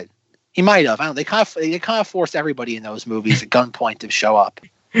think he did. He might have. I don't. They kind of forced everybody in those movies at gunpoint to show up.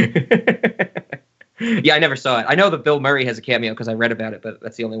 Yeah, I never saw it. I know that Bill Murray has a cameo because I read about it, but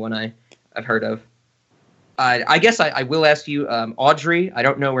that's the only one I've heard of. I guess I will ask you, Audrey. I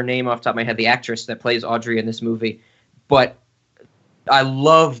don't know her name off the top of my head, the actress that plays Audrey in this movie, but I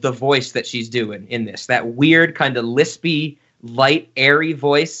love the voice that she's doing in this. That weird kind of lispy, light, airy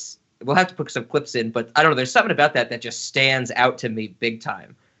voice. We'll have to put some clips in, but I don't know. There's something about that just stands out to me big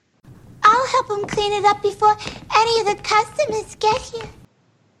time. I'll help him clean it up before any of the customers get here.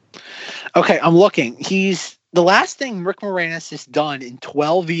 Okay, I'm looking. The last thing Rick Moranis has done in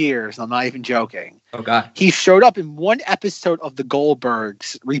 12 years, I'm not even joking. Oh, God. He showed up in one episode of The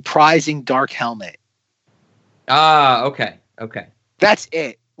Goldbergs reprising Dark Helmet. Ah, okay. That's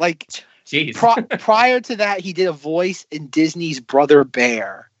it. Like, jeez. Prior to that, he did a voice in Disney's Brother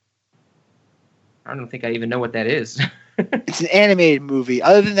Bear. I don't think I even know what that is. It's an animated movie.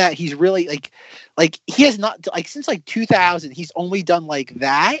 Other than that, he's really like he has not, like, since like 2000, he's only done like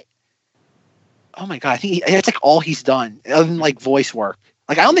that. Oh my God, I think that's like all he's done other than like voice work.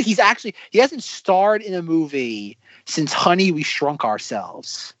 Like, I don't think he hasn't starred in a movie since Honey, We Shrunk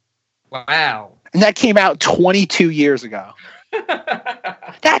Ourselves. Wow. And that came out 22 years ago.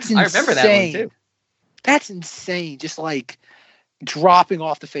 That's insane. I remember that one too. That's insane. Just like dropping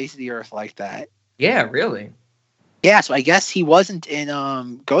off the face of the earth like that. Yeah, really. Yeah, so I guess he wasn't in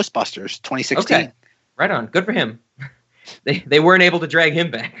Ghostbusters 2016. Okay. Right on. Good for him. They weren't able to drag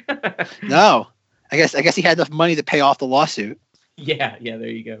him back. No. I guess he had enough money to pay off the lawsuit. Yeah, there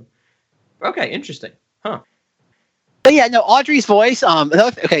you go. Okay, interesting. Huh. But yeah, no, Audrey's voice.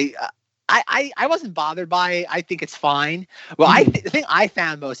 Okay, I wasn't bothered by it. I think it's fine. Well, the thing I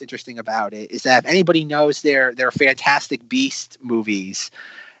found most interesting about it is that if anybody knows their Fantastic Beast movies,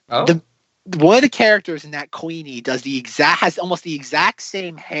 one of the characters in that, Queenie, has almost the exact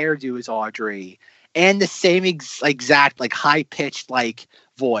same hairdo as Audrey and the same exact like high pitched like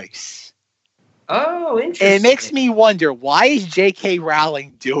voice. Oh, interesting. And it makes me wonder, why is J.K.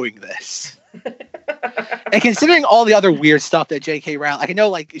 Rowling doing this? And considering all the other weird stuff that J.K. Rowling, like, I know,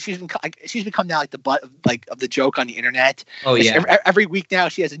 like, she's become now like the butt of the joke on the internet. Oh yeah. Every week now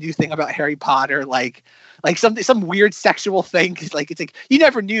she has a new thing about Harry Potter, like some weird sexual thing. It's like you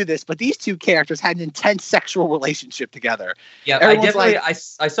never knew this, but these two characters had an intense sexual relationship together. Yeah, I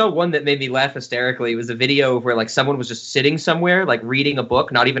saw one that made me laugh hysterically. It was a video where like someone was just sitting somewhere, like reading a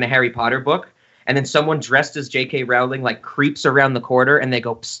book, not even a Harry Potter book, and then someone dressed as J.K. Rowling like creeps around the corner, and they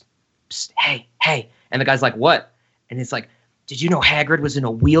go, "Psst, psst, hey," and the guy's like, "What?" And it's like, "Did you know Hagrid was in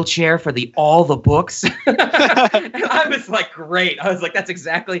a wheelchair for all the books?" And I was like, great. I was like, that's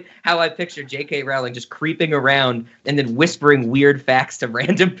exactly how I pictured J.K. Rowling, just creeping around and then whispering weird facts to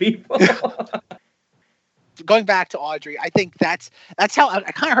random people. Going back to Audrey, I think that's how I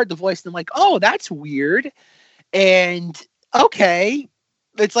kind of heard the voice, and I'm like, oh, that's weird. And okay,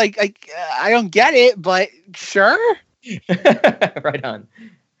 it's like I don't get it, but sure. Right on.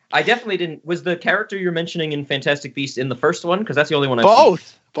 I definitely didn't. Was the character you're mentioning in Fantastic Beasts in the first one? Because that's the only one I've seen.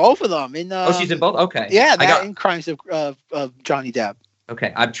 Both of them. She's in both? Okay. Yeah, in Crimes of Johnny Depp.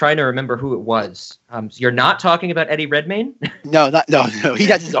 Okay, I'm trying to remember who it was. You're not talking about Eddie Redmayne? No. He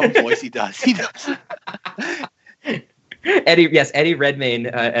has his own voice. He does. Eddie Redmayne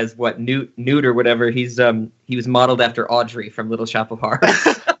as what, Newt or whatever. He was modeled after Audrey from Little Shop of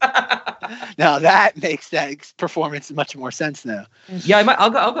Horrors. Now that makes that performance much more sense now. Yeah, I'll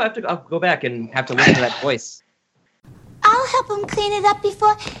go back and have to listen to that voice. I'll help them clean it up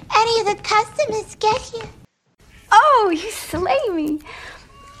before any of the customers get here. Oh, you slay me.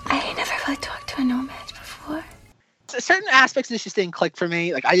 I never really talked to a nomad before. Certain aspects of this just didn't click for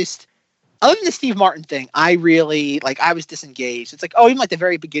me. Like, other than the Steve Martin thing, I really, I was disengaged. It's like, even like the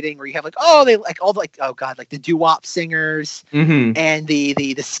very beginning where you have they like all the, like the doo-wop singers and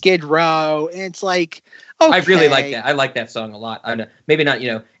the Skid Row. And it's like, okay. I really like that. I like that song a lot. Maybe not,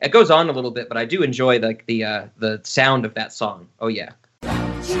 it goes on a little bit, but I do enjoy the sound of that song. Oh yeah.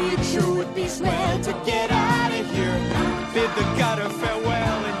 It sure would be swell to get out of here. Bid the gutter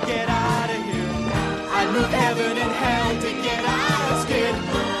farewell and get out of here. I'd move heaven and hell to get out of Skid.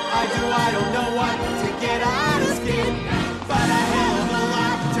 I don't know what to get out of Skid, but a hell of a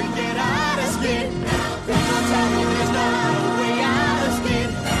lot to get out of Skid. People tell me there's no way out of Skid,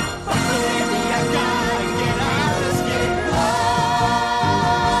 but believe me, I gotta get out of Skid.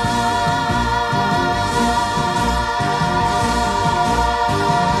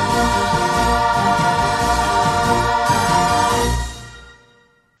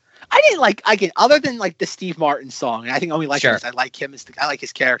 I didn't again, other than the Steve Martin song, and I think only this, I like him I like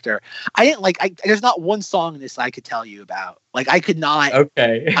his character. I didn't there's not one song in this I could tell you about. I could not.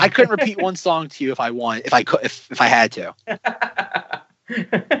 Okay. I couldn't repeat one song to you if I had to.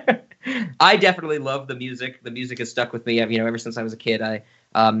 I definitely love the music. The music has stuck with me, ever since I was a kid. I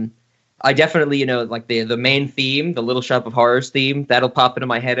definitely, the main theme, the Little Shop of Horrors theme, that'll pop into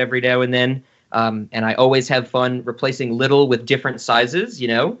my head every now and then. And I always have fun replacing little with different sizes,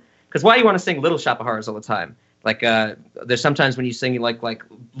 because why do you want to sing Little Shop of Horrors all the time? There's sometimes when you sing like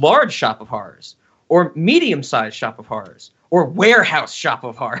Large Shop of Horrors, or Medium-Sized Shop of Horrors, or Warehouse Shop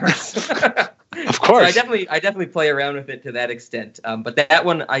of Horrors. Of course. So I definitely play around with it to that extent. But that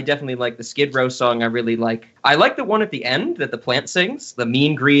one, I definitely like. The Skid Row song, I really like. I like the one at the end that the plant sings, the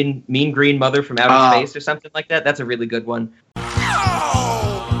Mean Green Mother from Outer Space or something like that. That's a really good one.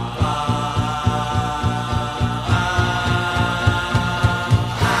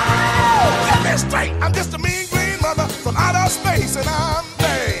 Straight. I'm just a mean green mother from outer space, and I'm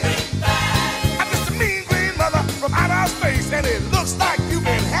bad. I'm just a mean green mother from outer space, and it looks like you've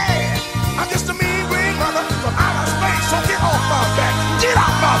been had. I'm just a mean green mother from outer space, so get off my back, get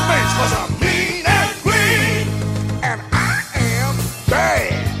off my face, 'cause I'm mean and green, and I am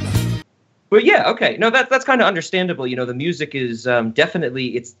bad. Well, yeah, okay. No, that's kind of understandable. The music is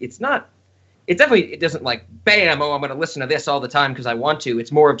definitely it doesn't bam, I'm going to listen to this all the time because I want to.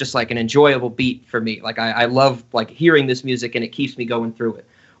 It's more of just an enjoyable beat for me. I love hearing this music, and it keeps me going through it.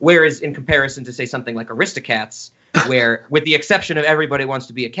 Whereas in comparison to say something like Aristocats, where with the exception of Everybody Wants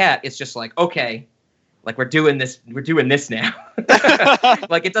to Be a Cat, it's just okay, like we're doing this now.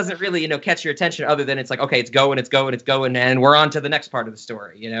 Like it doesn't really, catch your attention other than it's like, okay, it's going, and we're on to the next part of the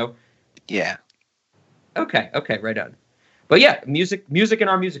story, Yeah. Okay, right on. But yeah, music in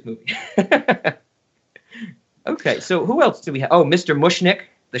our music movie. Okay, so who else do we have? Oh, Mr. Mushnick,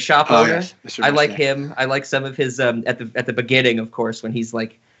 the shop owner. Yes, Mr. I like Mushnick. him. I like some of his at the beginning, of course, when he's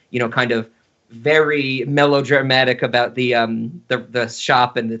like, kind of very melodramatic about the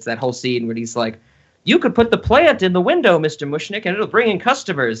shop, and it's that whole scene where he's like, "You could put the plant in the window, Mr. Mushnick, and it'll bring in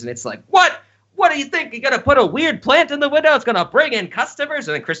customers." And it's like, "What? What do you think? You gotta put a weird plant in the window? It's gonna bring in customers?"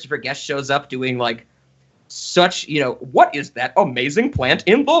 And then Christopher Guest shows up doing like such, what is that amazing plant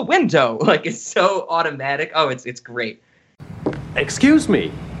in the window? Like it's so automatic. Oh, it's great. Excuse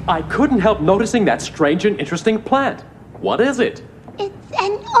me, I couldn't help noticing that strange and interesting plant. What is it? It's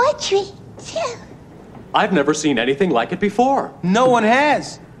an orchard, too. I've never seen anything like it before. No one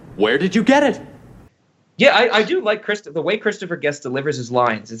has. Where did you get it? Yeah, I do like the way Christopher Guest delivers his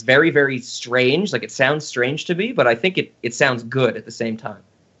lines. It's very, very strange. Like it sounds strange to me, but I think it sounds good at the same time.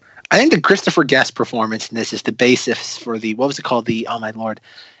 I think the Christopher Guest performance in this is the basis for the, what was it called? Oh my Lord.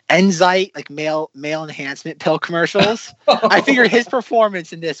 Enzyte, like male enhancement pill commercials. I figured his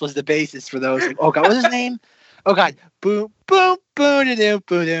performance in this was the basis for those. Like, oh God, what's his name? Oh God, boom, boom, boom, boom,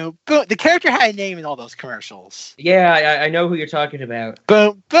 boom, boom. The character had a name in all those commercials. Yeah, I know who you're talking about.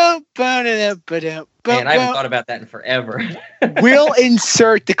 Boom, boom, boom, boom, boom. Man, I haven't thought about that in forever. We'll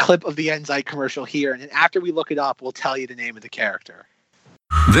insert the clip of the Enzyte commercial here, and then after we look it up, we'll tell you the name of the character.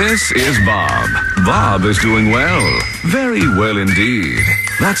 This is Bob. Bob is doing well. Very well indeed.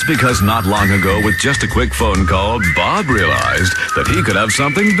 That's because not long ago, with just a quick phone call, Bob realized that he could have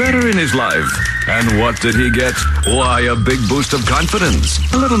something better in his life. And what did he get? Why, a big boost of confidence,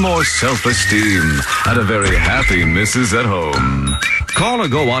 a little more self-esteem, and a very happy missus at home. Call or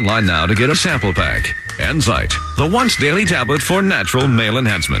go online now to get a sample pack. Enzyte, the once daily tablet for natural male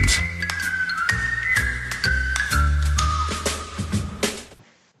enhancement.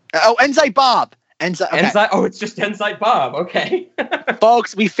 Oh, Enzyte Bob. Enzyte. Okay. Enzyte. Oh, it's just Enzyte Bob. Okay.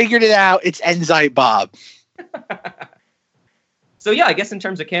 Folks, we figured it out. It's Enzyte Bob. So yeah, I guess in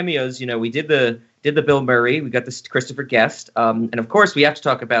terms of cameos, we did the Bill Murray, we got this Christopher Guest, and of course we have to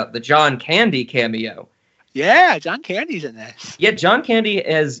talk about the John Candy cameo. Yeah, John Candy's in this. Yeah, John Candy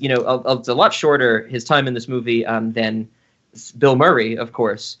is, it's a lot shorter his time in this movie than Bill Murray, of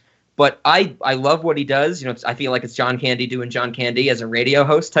course. But I love what he does. I feel like it's John Candy doing John Candy as a radio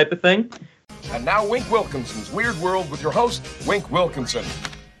host type of thing. And now Wink Wilkinson's Weird World with your host, Wink Wilkinson.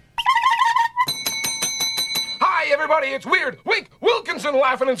 Hi, everybody, it's Weird Wink Wilkinson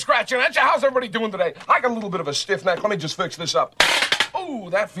laughing and scratching at you. How's everybody doing today? I got a little bit of a stiff neck. Let me just fix this up. Oh,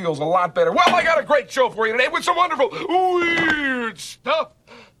 that feels a lot better. Well, I got a great show for you today with some wonderful weird stuff.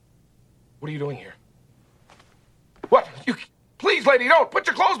 What are you doing here? What? Please, lady, don't. Put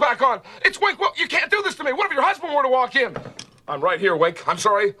your clothes back on. It's Wink. Well, you can't do this to me. What if your husband were to walk in? I'm right here, Wink. I'm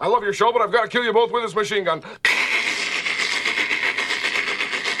sorry. I love your show, but I've got to kill you both with this machine gun.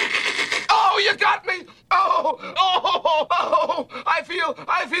 Oh, you got me. Oh. I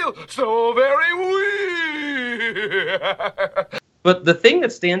feel so very weird. But the thing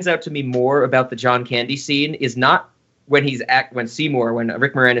that stands out to me more about the John Candy scene is not when Rick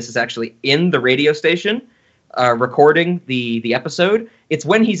Moranis is actually in the radio station, recording the episode. It's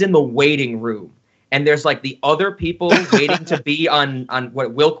when he's in the waiting room and there's like the other people waiting to be on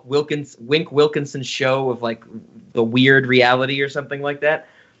what Wink Wilkinson's show of like the weird reality or something like that.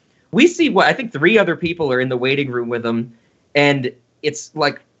 We see I think 3 other people are in the waiting room with him, and it's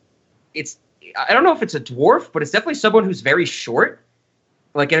like I don't know if it's a dwarf, but it's definitely someone who's very short.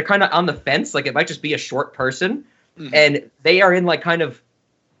 Like they're kind of on the fence, like it might just be a short person. Mm-hmm. And they are in like kind of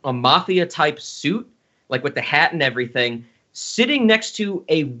a mafia type suit, like with the hat and everything, sitting next to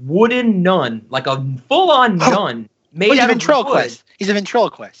a wooden nun, like a full-on nun made out of wood. He's a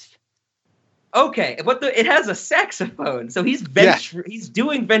ventriloquist. Okay, but it has a saxophone, so he's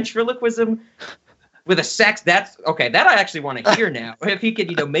doing ventriloquism with a sax. That's okay. That I actually want to hear now. If he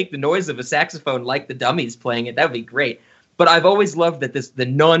could, make the noise of a saxophone like the dummies playing it, that would be great. But I've always loved that the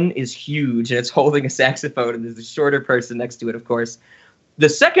nun is huge and it's holding a saxophone, and there's a shorter person next to it, of course. The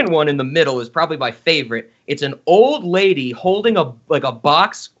second one in the middle is probably my favorite. It's an old lady holding a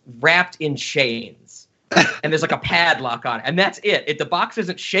box wrapped in chains. And there's like a padlock on it. And that's it. The box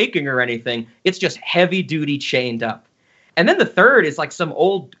isn't shaking or anything. It's just heavy duty chained up. And then the third is like some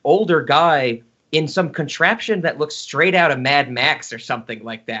older guy in some contraption that looks straight out of Mad Max or something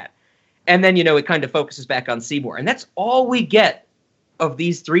like that. And then, it kind of focuses back on Seymour. And that's all we get of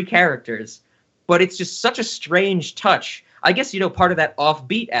these 3 characters. But it's just such a strange touch. I guess, part of that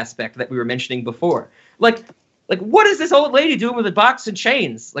offbeat aspect that we were mentioning before. Like, what is this old lady doing with a box and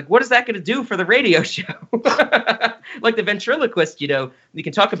chains? Like, what is that going to do for the radio show? Like the ventriloquist, you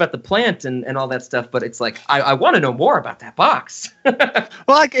can talk about the plant and all that stuff, but it's like, I want to know more about that box. Well,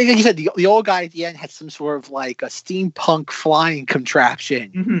 like you said, the old guy at the end had some sort of like a steampunk flying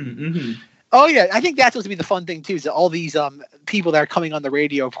contraption. Mm-hmm, mm-hmm. Oh yeah, I think that's supposed to be the fun thing too. Is that all these people that are coming on the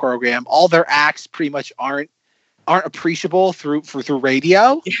radio program, all their acts pretty much aren't appreciable through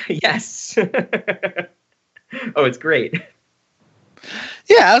radio. Yes. Oh, it's great.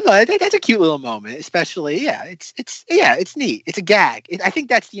 Yeah, I think that's a cute little moment, especially. Yeah, it's neat. It's a gag. I think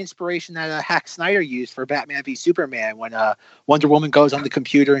that's the inspiration that Zack Snyder used for Batman v Superman when Wonder Woman goes on the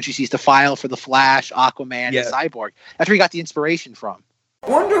computer and she sees the file for the Flash, Aquaman, and Cyborg. That's where he got the inspiration from.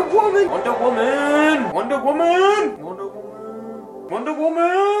 Wonder Woman, Wonder Woman, Wonder Woman, Wonder Woman, Wonder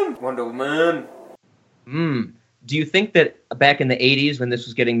Woman, Wonder Woman. Do you think that back in the 80s when this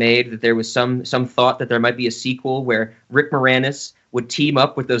was getting made that there was some thought that there might be a sequel where Rick Moranis would team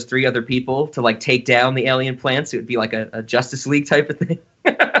up with those 3 other people to like take down the alien plants? It would be like a Justice League type of thing.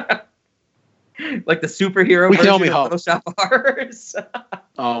 Like the superhero version of Photoshop horrors.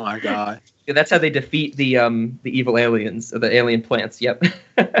 Oh my god. Yeah, that's how they defeat the evil aliens, or the alien plants. Yep.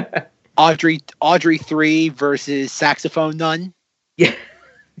 Audrey 3 versus Saxophone Nun. Yeah.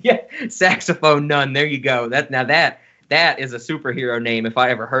 Yeah, Saxophone Nun. There you go. That is a superhero name if I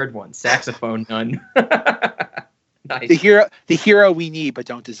ever heard one. Saxophone Nun. Nice. The hero we need but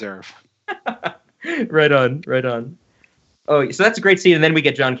don't deserve. Right on. Oh, so that's a great scene, and then we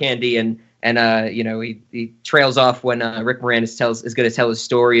get John Candy, and he trails off when Rick Moranis is going to tell his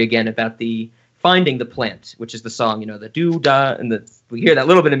story again about the finding the plant, which is the song, the doo da, and we hear that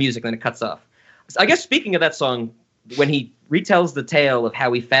little bit of music, and then it cuts off. So I guess speaking of that song, when he retells the tale of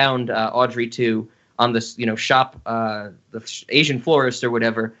how he found Audrey 2 on this, shop, the Asian florist or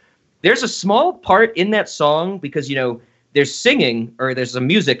whatever, there's a small part in that song because, there's singing or there's some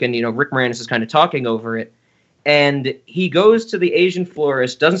music and, Rick Moranis is kind of talking over it. And he goes to the Asian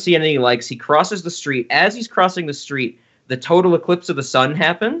florist, doesn't see anything he likes. He crosses the street. As he's crossing the street, the total eclipse of the sun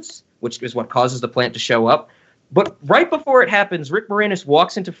happens, which is what causes the plant to show up. But right before it happens, Rick Moranis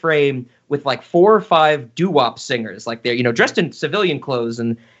walks into frame with like 4 or 5 doo-wop singers. Like they're, dressed in civilian clothes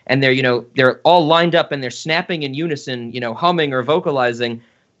and they're, they're all lined up and they're snapping in unison, humming or vocalizing.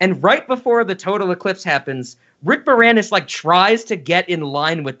 And right before the total eclipse happens, Rick Moranis like tries to get in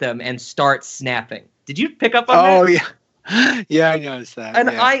line with them and start snapping. Did you pick up on that? Oh yeah. Yeah, I noticed that. And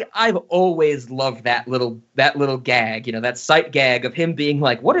yeah. I've always loved that little gag, that sight gag of him being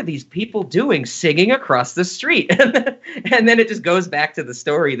like, what are these people doing singing across the street? And then it just goes back to the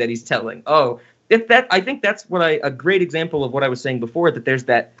story that he's telling. Oh, I think that's a great example of what I was saying before, that there's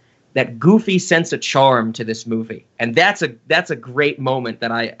that goofy sense of charm to this movie. And that's a great moment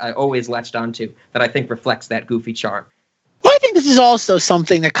that I always latched onto, that I think reflects that goofy charm. Well, I think this is also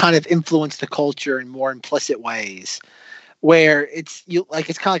something that kind of influenced the culture in more implicit ways, where it's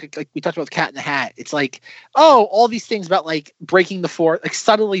kind of like we talked about with Cat in the Hat. It's like, oh, all these things about like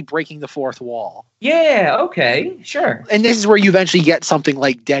subtly breaking the fourth wall. Yeah. Okay. Sure. And this is where you eventually get something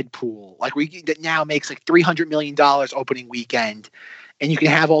like Deadpool, that now makes like $300 million opening weekend, and you can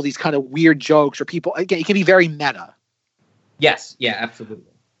have all these kind of weird jokes, or people, again, it can be very meta. Yes. Yeah. Absolutely.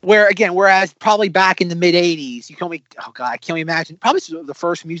 Whereas probably back in the mid 80s, I can't imagine, probably the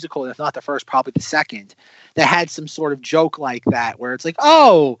first musical, if not the first, probably the second, that had some sort of joke like that, where it's like,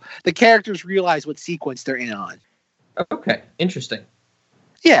 oh, the characters realize what sequence they're in on. Okay, interesting.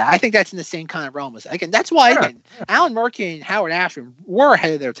 Yeah, I think that's in the same kind of realm. Again, that's why Alan Menken and Howard Ashman were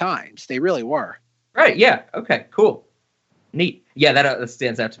ahead of their times. They really were. Right. Yeah. Okay. Cool. Neat. Yeah, that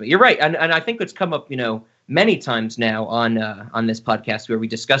stands out to me. You're right, and I think it's come up, many times now on this podcast where we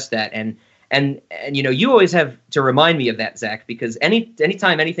discuss that, and you always have to remind me of that, Zach, because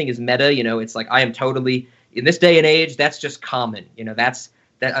anytime anything is meta, it's like I am totally, in this day and age, that's just common.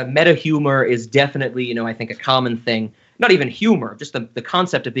 That meta humor is definitely, I think, a common thing. Not even humor, just the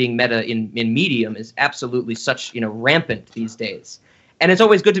concept of being meta in medium is absolutely such, rampant these days. And it's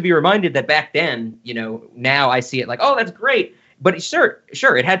always good to be reminded that back then, now I see it like, oh, that's great. But sure,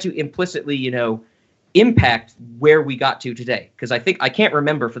 it had to implicitly, impact where we got to today. Because I can't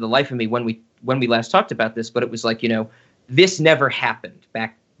remember for the life of me when we last talked about this, but it was like, this never happened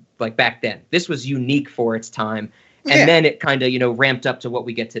back then. This was unique for its time. And then it kind of, ramped up to what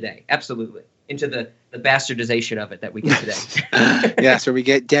we get today. Absolutely. Into the bastardization of it that we get today. Yeah, so we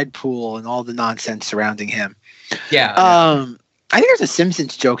get Deadpool and all the nonsense surrounding him. Yeah. I think there's a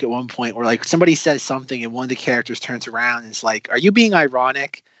Simpsons joke at one point where like somebody says something and one of the characters turns around and is like, are you being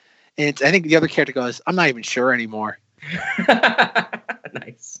ironic? And I think the other character goes, I'm not even sure anymore.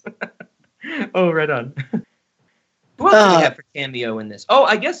 Nice. Oh, right on. Who else do we have for cameo in this? Oh,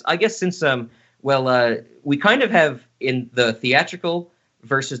 I guess since we kind of have in the theatrical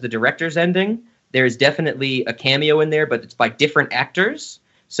versus the director's ending, there's definitely a cameo in there, but it's by different actors.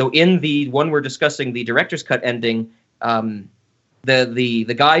 So in the one we're discussing, the director's cut ending,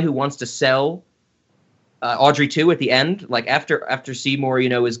 the guy who wants to sell Audrey 2 at the end, like after Seymour,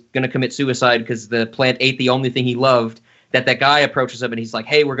 is going to commit suicide because the plant ate the only thing he loved, that guy approaches him and he's like,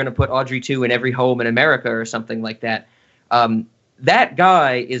 hey, we're going to put Audrey 2 in every home in America or something like that. That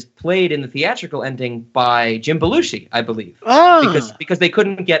guy is played in the theatrical ending by Jim Belushi, I believe. Because they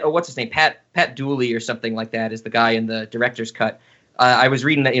couldn't get, what's his name? Pat Dooley or something like that is the guy in the director's cut. I was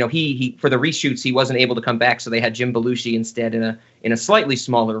reading that, he for the reshoots, he wasn't able to come back, so they had Jim Belushi instead in a slightly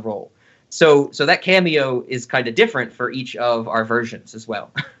smaller role. So that cameo is kind of different for each of our versions as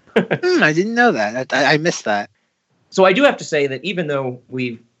well. I didn't know that. I missed that. So I do have to say that even though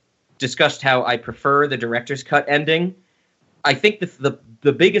we've discussed how I prefer the director's cut ending, I think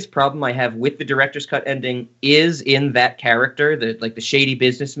the biggest problem I have with the director's cut ending is in that character, the shady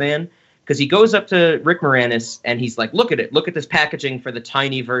businessman, because he goes up to Rick Moranis and he's like, look at this packaging for the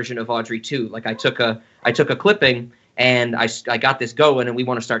tiny version of Audrey 2. Like I took a clipping and I got this going and we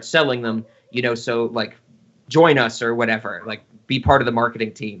want to start selling them, so like join us or whatever, like be part of the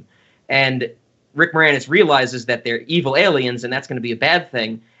marketing team. And Rick Moranis realizes that they're evil aliens and that's going to be a bad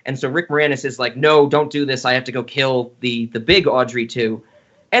thing. And so Rick Moranis is like, no, don't do this. I have to go kill the big Audrey 2.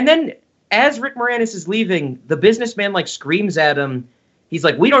 And then as Rick Moranis is leaving, the businessman like screams at him. He's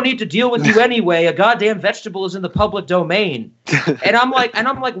like, we don't need to deal with you anyway. A goddamn vegetable is in the public domain. And I'm like,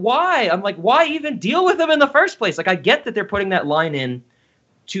 why? I'm like, why even deal with him in the first place? Like, I get that they're putting that line in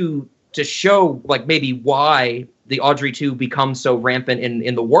to show like maybe why the Audrey 2 becomes so rampant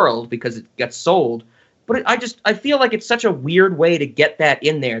in the world because it gets sold. But I feel like it's such a weird way to get that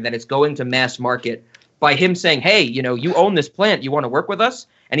in there, that it's going to mass market by him saying, hey, you own this plant. You want to work with us?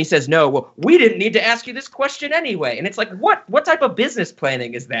 And he says, no, well, we didn't need to ask you this question anyway. And it's like, what type of business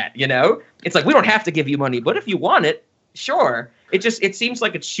planning is that? It's like, we don't have to give you money, but if you want it, sure. It seems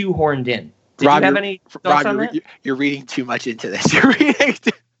like it's shoehorned in. Did you have any thoughts on that? You're reading too much into this. You're reading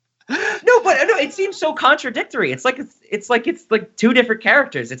No, it seems so contradictory. It's like two different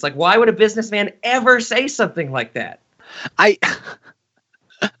characters. It's like, why would a businessman ever say something like that? I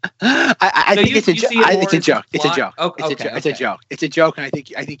think it's a joke. It's a joke. It's a joke. It's a joke, and I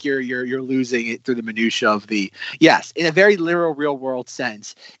think you're losing it through the minutia of the. Yes, in a very literal, real world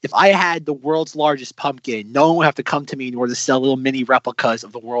sense. If I had the world's largest pumpkin, no one would have to come to me in order to sell little mini replicas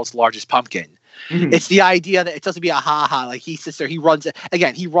of the world's largest pumpkin. Mm-hmm. It's the idea that it doesn't be a ha-ha. Like he sits there, he runs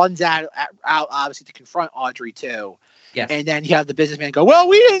out obviously to confront Audrey too. Yes. And then you have the businessman go, well,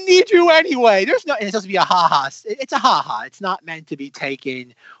 we didn't need you anyway. And it's supposed to be a ha-ha. It's a ha-ha. It's not meant to be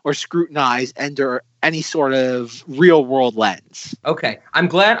taken or scrutinized under any sort of real world lens. Okay. I'm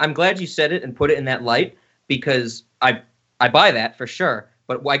glad you said it and put it in that light, because I buy that for sure.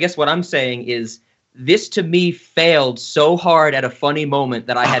 But I guess what I'm saying is, this to me failed so hard at a funny moment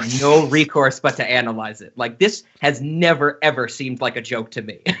that I had no recourse but to analyze it. Like, this has never, ever seemed like a joke to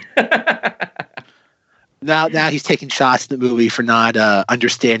me. Now he's taking shots in the movie for not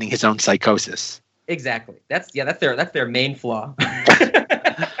understanding his own psychosis. Exactly. That's their main flaw.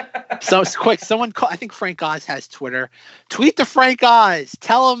 So it's quick. I think Frank Oz has Twitter. Tweet to Frank Oz.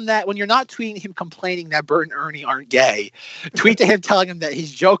 Tell him that when you're not tweeting him complaining that Bert and Ernie aren't gay, tweet to him telling him that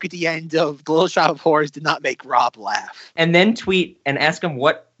his joke at the end of The Little Shop of Horrors did not make Rob laugh. And then tweet and ask him,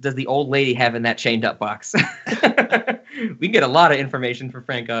 what does the old lady have in that chained up box? We can get a lot of information for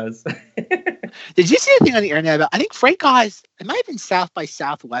Frank Oz. Did you see anything on the internet about? I think Frank Oz. It might have been South by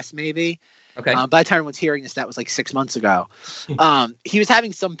Southwest, maybe. Okay. By the time everyone's hearing this, that was like 6 months ago. He was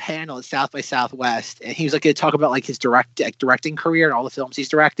having some panel at South by Southwest, and he was like going to talk about like his directing career and all the films he's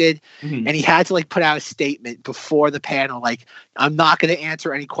directed. Mm-hmm. And he had to like put out a statement before the panel, like, I'm not going to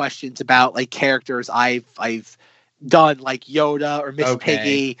answer any questions about like characters I've done, like Yoda or Miss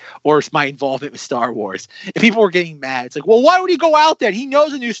Piggy, or my involvement with Star Wars. And people were getting mad. It's like, well, why would he go out there? He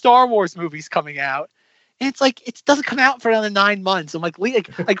knows a new Star Wars movie's coming out. And it's like, it doesn't come out for another 9 months. I'm like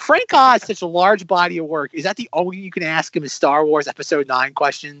Frank Oz, such a large body of work. Is that the only thing you can ask him is Star Wars Episode 9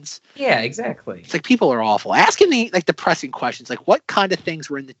 questions? Yeah, exactly. It's like, people are awful. Ask him the pressing questions, like what kind of things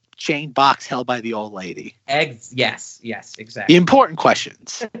were in the chain box held by the old lady? Yes, exactly. The important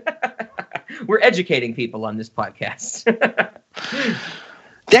questions. We're educating people on this podcast.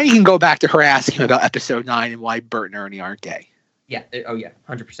 Then you can go back to her asking him about Episode 9 and why Bert and Ernie aren't gay. Yeah. Oh yeah.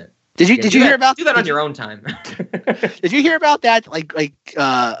 100%. Did you hear about? Do that on your own time. Did you hear about that?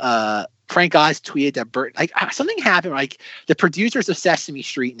 Frank Oz tweeted that Bert, like something happened, like the producers of Sesame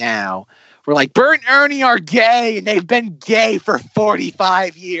Street now were like, Bert and Ernie are gay and they've been gay for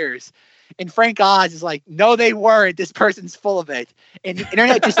 45 years. And Frank Oz is like, no, they weren't. This person's full of it. And the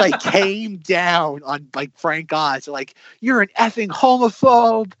internet just like came down on like Frank Oz. They're like, you're an effing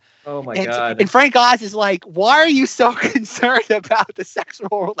homophobe. Oh my God. And Frank Oz is like, why are you so concerned about the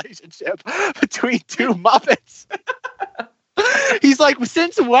sexual relationship between two Muppets? He's like,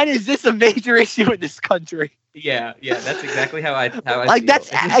 since when is this a major issue in this country? Yeah, that's exactly how I like feel. That's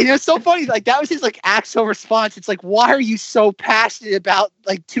it's so funny. Like that was his like actual response. It's like, why are you so passionate about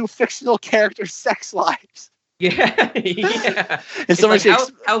like two fictional characters' sex lives? Yeah. And so like,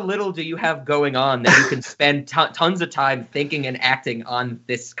 how little do you have going on that you can spend tons of time thinking and acting on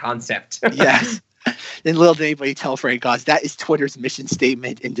this concept? Yes. And little did anybody tell Frank Oz that is Twitter's mission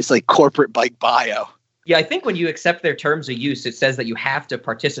statement in just like corporate like bio. Yeah, I think when you accept their terms of use, it says that you have to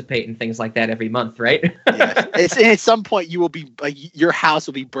participate in things like that every month, right? Yes. And at some point, you will be your house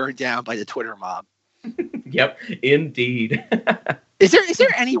will be burned down by the Twitter mob. Yep, indeed. Is there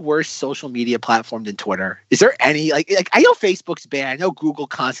any worse social media platform than Twitter? Is there any like I know Facebook's bad. I know Google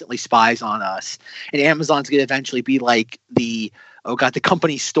constantly spies on us, and Amazon's gonna eventually be like the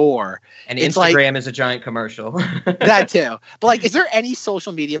company store. And it's Instagram is a giant commercial. That too. But like, is there any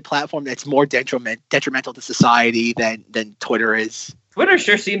social media platform that's more detrimental to society than Twitter is? Twitter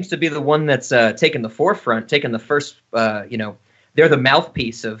sure seems to be the one that's taken the forefront, taken the first, they're the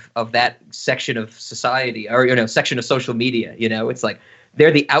mouthpiece of that section of society or, section of social media. It's like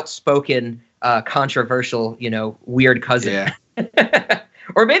they're the outspoken, controversial, weird cousin. Yeah.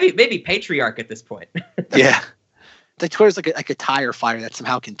 Or maybe patriarch at this point. Yeah. Like Twitter's like a tire fire that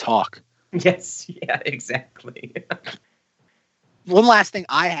somehow can talk. Yes, yeah, exactly. One last thing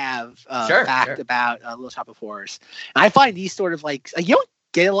I have fact about Little Shop of Horrors. And I find these sort of like you don't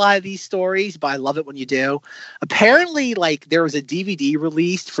get a lot of these stories, but I love it when you do. Apparently, like there was a DVD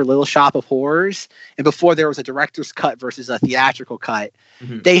released for Little Shop of Horrors, and before there was a director's cut versus a theatrical cut,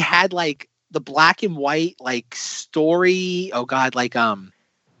 they had like the black and white like story. Oh God, like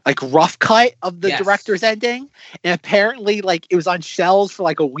rough cut of the director's ending. And apparently like it was on shelves for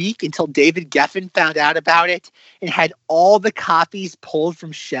like a week until David Geffen found out about it and had all the copies pulled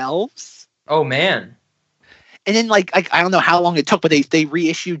from shelves. Oh man. And then like I don't know how long it took, but they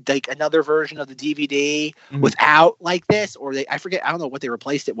reissued like another version of the DVD without like this, or I forget, I don't know what they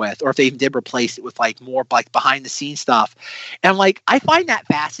replaced it with, or if they even did replace it with like more like behind the scenes stuff. And like I find that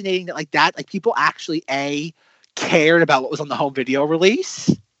fascinating that like people actually cared about what was on the home video release.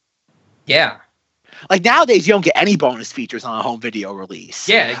 Yeah. Like nowadays, you don't get any bonus features on a home video release.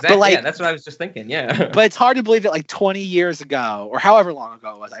 Yeah, exactly. But like, that's what I was just thinking. Yeah. But it's hard to believe that like 20 years ago, or however long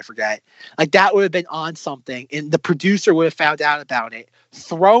ago it was, I forget, like that would have been on something and the producer would have found out about it,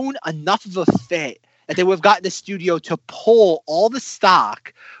 thrown enough of a fit that they would have gotten the studio to pull all the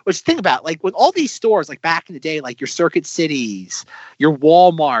stock. Which think about, like with all these stores, like back in the day, like your Circuit Cities, your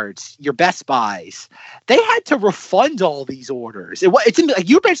Walmarts, your Best Buys, they had to refund all these orders. It's like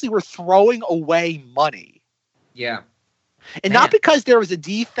you basically were throwing away money. Yeah. And not because there was a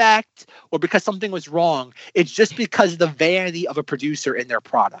defect or because something was wrong. It's just because of the vanity of a producer in their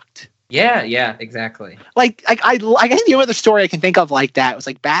product. Yeah, exactly. Like I think the only other story I can think of like that was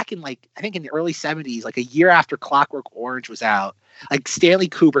like back in like I think in the early 70s, like a year after Clockwork Orange was out, like Stanley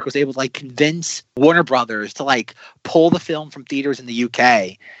Kubrick was able to like convince Warner Brothers to like pull the film from theaters in the UK.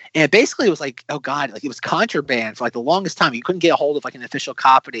 And it basically was like, oh God, like it was contraband for like the longest time. You couldn't get a hold of like an official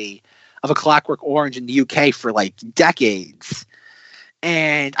copy of A Clockwork Orange in the UK for like decades.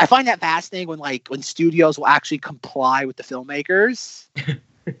 And I find that fascinating when studios will actually comply with the filmmakers.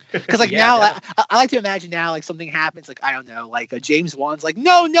 Because like now, I like to imagine now, like something happens, like I don't know, like a James Wan's like,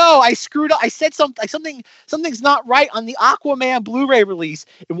 no, I screwed up. I said something, like something's not right on the Aquaman Blu-ray release,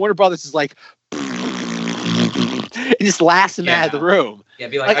 and Warner Brothers is like, and just laughs him out of the room. Yeah,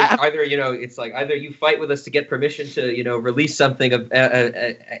 be like either it's like either you fight with us to get permission to release something of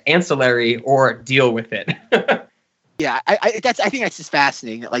ancillary or deal with it. Yeah, I think that's just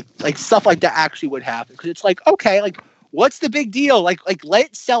fascinating. Like stuff like that actually would happen because it's like, okay, like. What's the big deal? Like let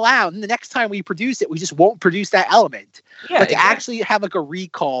it sell out, and the next time we produce it, we just won't produce that element. Yeah, but to actually have like a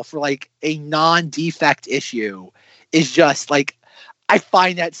recall for like a non-defect issue is just like I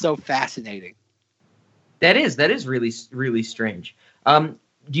find that so fascinating. That is really really strange. Do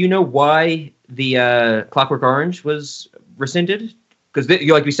you know why the Clockwork Orange was rescinded? Because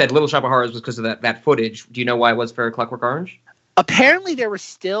like we said, Little Shop of Horrors was because of that footage. Do you know why it was for Clockwork Orange? apparently there was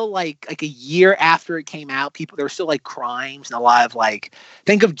still like a year after it came out, there were still like crimes and a lot of like,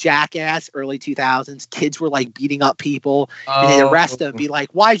 think of Jackass, early 2000s. Kids were like beating up people and they'd arrest them, be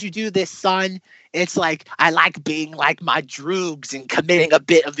like, "Why'd you do this, son?" It's like, "I like being like my droogs and committing a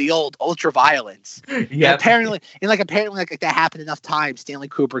bit of the old ultra violence." Yeah. Apparently that happened enough times. Stanley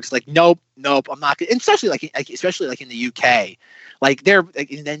Kubrick's like, nope, I'm not gonna. And especially like in the UK, like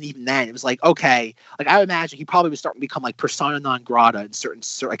and then even then it was like, okay, like I would imagine he probably was starting to become like persona non grata in certain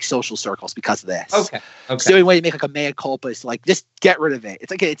like social circles because of this. Okay. So the only way to make like a mea culpa is to, like, just get rid of it. It's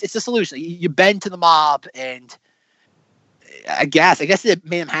like it's the solution. You bend to the mob, and I guess it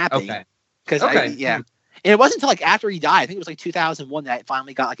made him happy. Okay. Because and it wasn't until like after he died, I think it was like 2001, that it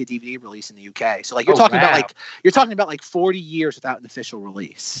finally got like a DVD release in the UK. So like you're talking about like 40 years without an official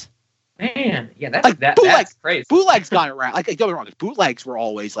release. Man, yeah, that's crazy. Bootlegs got around. Like, don't get me wrong, bootlegs were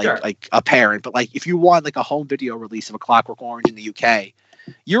always like apparent, but like if you want like a home video release of A Clockwork Orange in the UK,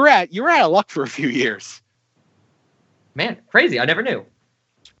 you're out of luck for a few years. Man, crazy! I never knew.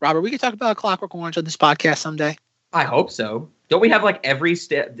 Robert, we could talk about A Clockwork Orange on this podcast someday. I hope so. Don't we have like every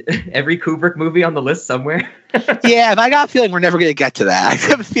Kubrick movie on the list somewhere? Yeah, and I got a feeling we're never going to get to that. I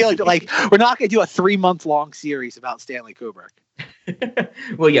have a feeling like we're not going to do a 3-month long series about Stanley Kubrick.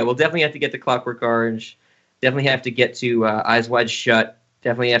 Well, yeah, we'll definitely have to get to Clockwork Orange. Definitely have to get to Eyes Wide Shut.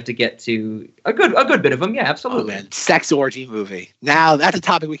 Definitely have to get to a good bit of them. Yeah, absolutely. Oh, man. Sex orgy movie. Now that's a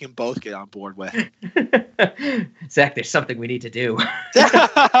topic we can both get on board with. Zach, there's something we need to do.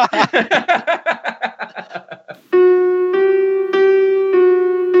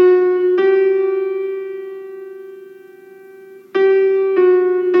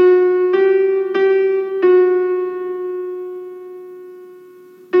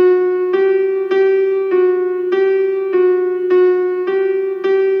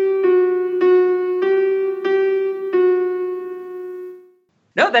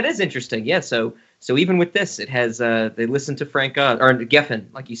 That is interesting. Yeah. So even with this, it has they listen to Frank or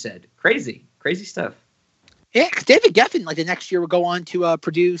Geffen, like you said. Crazy stuff. Yeah, because David Geffen, like the next year, will go on to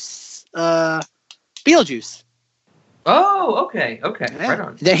produce Beetlejuice. Oh, okay, yeah. Right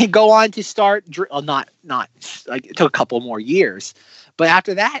on. Then he'd go on to start. Not like it took a couple more years, but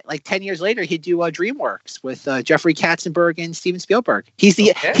after that, like 10 years later, he'd do DreamWorks with Jeffrey Katzenberg and Steven Spielberg. He's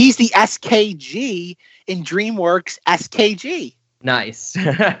the SKG in DreamWorks SKG. Nice.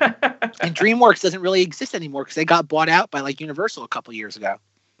 And DreamWorks doesn't really exist anymore because they got bought out by like Universal a couple years ago.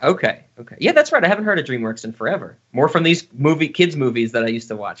 Okay. Yeah, that's right. I haven't heard of DreamWorks in forever. More from these kids movies that I used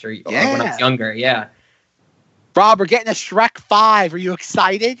to watch or when I was younger. Yeah. Rob, we're getting a Shrek 5. Are you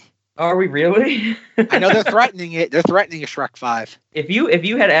excited? Are we really? I know they're threatening it. They're threatening a Shrek 5. If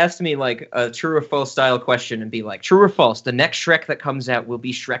you had asked me like a true or false style question and be like, true or false, the next Shrek that comes out will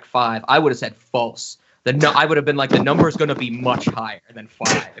be Shrek 5, I would have said false. I would have been like, the number is going to be much higher than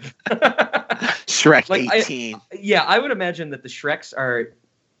 5. Shrek like 18. I would imagine that the Shreks are,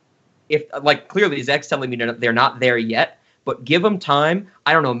 if like clearly Zach's telling me they're not there yet, but give them time.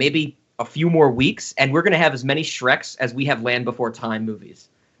 I don't know, maybe a few more weeks, and we're going to have as many Shreks as we have Land Before Time movies.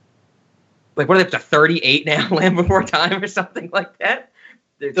 Like, what are they up to 38 now, Land Before Time or something like that?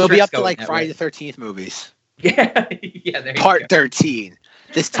 They'll be up to like Friday the 13th movies. Yeah. Part 13.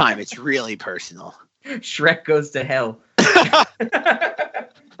 This time it's really personal. Shrek Goes to Hell.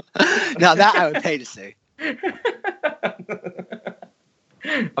 Now that I would pay to see.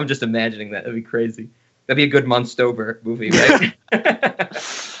 I'm just imagining that. That'd be crazy. That'd be a good Monstober movie, right?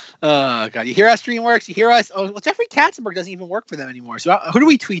 Oh, God. You hear us, DreamWorks? You hear us? Oh, well, Jeffrey Katzenberg doesn't even work for them anymore. So who do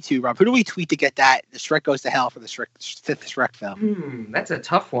we tweet to, Rob? Who do we tweet to get the Shrek Goes to Hell for the fifth Shrek film? That's a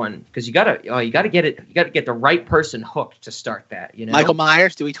tough one because you gotta get it. You gotta get the right person hooked to start that. You know, Michael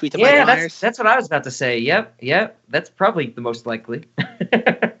Myers. Do we tweet to Michael Myers? That's what I was about to say. Yep. That's probably the most likely.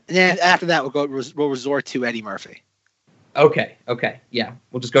 And then after that, we'll resort to Eddie Murphy. Okay. Yeah,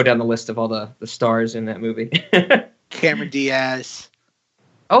 we'll just go down the list of all the stars in that movie. Cameron Diaz.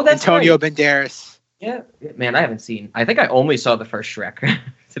 Oh, that's Antonio right. Banderas. Yeah, man, I think I only saw the first Shrek,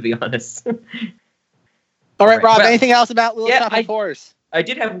 to be honest. All right, Rob, anything else about Little Shop of Horrors? I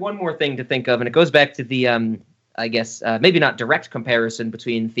did have one more thing to think of, and it goes back to the, I guess, maybe not direct comparison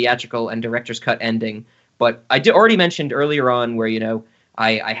between theatrical and director's cut ending, but I already mentioned earlier on where,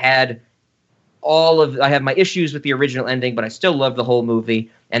 I had my issues with the original ending, but I still loved the whole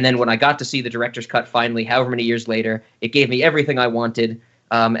movie. And then when I got to see the director's cut finally, however many years later, it gave me everything I wanted.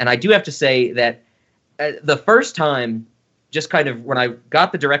 And I do have to say that the first time, just kind of when I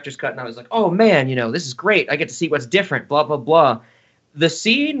got the director's cut and I was like, oh man, this is great. I get to see what's different, blah, blah, blah. The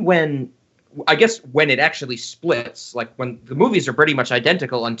scene when it actually splits, like when the movies are pretty much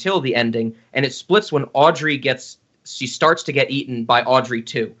identical until the ending, and it splits when Audrey gets she starts to get eaten by Audrey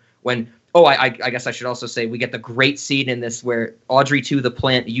 2. When, I guess I should also say we get the great scene in this where Audrey 2, the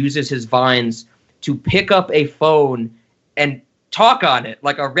plant, uses his vines to pick up a phone and talk on it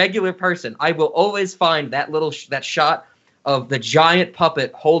like a regular person. I will always find that that shot of the giant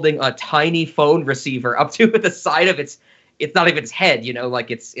puppet holding a tiny phone receiver up to the side of it's not even its head, you know,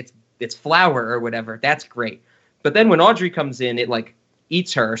 like it's flour or whatever. That's great. But then when Audrey comes in, it like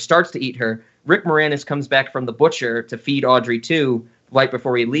eats her, starts to eat her. Rick Moranis comes back from the butcher to feed Audrey 2 right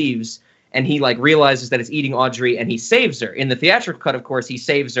before he leaves, and he like realizes that it's eating Audrey, and he saves her. In the theatrical cut, of course, he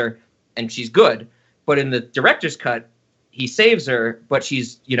saves her and she's good. But in the director's cut, he saves her, but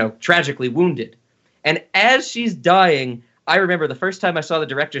she's, you know, tragically wounded. And as she's dying, I remember the first time I saw the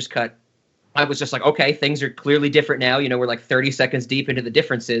director's cut, I was just like, okay, things are clearly different now. You know, we're like 30 seconds deep into the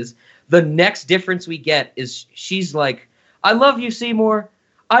differences. The next difference we get is she's like, I love you, Seymour.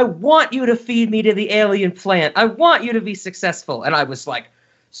 I want you to feed me to the alien plant. I want you to be successful. And I was like,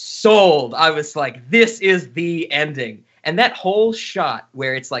 sold. I was like, this is the ending. And that whole shot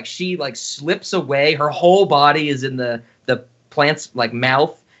where it's like she like slips away, her whole body is in the plant's like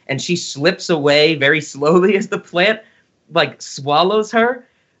mouth, and she slips away very slowly as the plant like swallows her.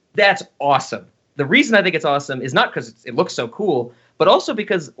 That's awesome. The reason I think it's awesome is not because it looks so cool, but also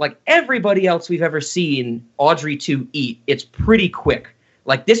because like everybody else we've ever seen Audrey 2 eat, it's pretty quick.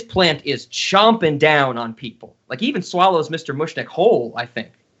 Like this plant is chomping down on people. Like even swallows Mr. Mushnick whole, I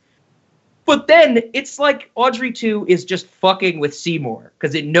think. But then it's like Audrey 2 is just fucking with Seymour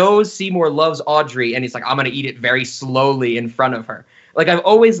because it knows Seymour loves Audrey, and he's like, I'm going to eat it very slowly in front of her. Like I've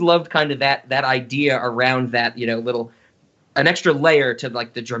always loved kind of that idea around that, you know, an extra layer to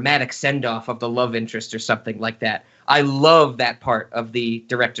like the dramatic send-off of the love interest or something like that. I love that part of the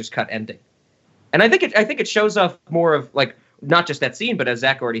director's cut ending. And I think it shows off more of like not just that scene, but as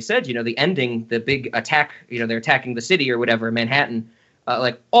Zach already said, you know, the ending, the big attack, you know, they're attacking the city or whatever, Manhattan.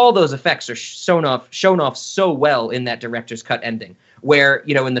 Like all those effects are shown off so well in that director's cut ending, where,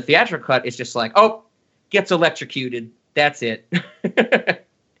 you know, in the theatrical cut, it's just like, oh, gets electrocuted. That's it.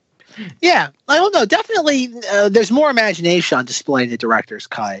 Yeah, I don't know. Definitely, there's more imagination on display in the director's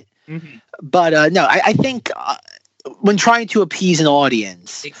cut. Mm-hmm. But no, I think when trying to appease an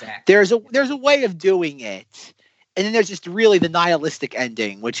audience, exactly, there's a way of doing it. And then there's just really the nihilistic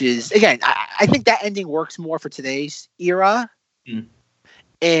ending, which is, again, I think that ending works more for today's era. Mm.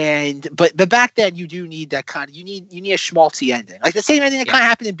 But back then you do need that kind of, you need a schmaltzy ending, like the same ending that kind of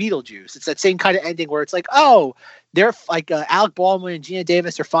happened in Beetlejuice. It's that same kind of ending where it's like, oh, they're like Alec Baldwin and Gina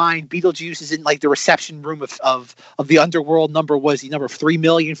Davis are fine. Beetlejuice is in like the reception room of the underworld. Number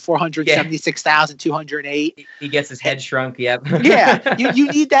 3,476,208. He gets his head shrunk. Yep. Yeah,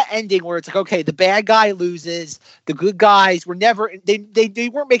 you need that ending where it's like, okay, the bad guy loses, the good guys were never they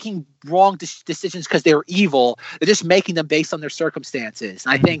weren't making wrong decisions because they were evil. They're just making them based on their circumstances.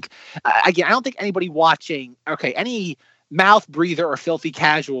 And I think again, I don't think anybody watching any mouth breather or filthy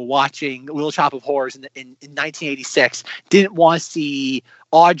casual watching Little Shop of Horrors in 1986 didn't want to see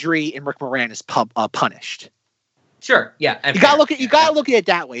Audrey and Rick Moranis punished. Sure, yeah. You gotta look at it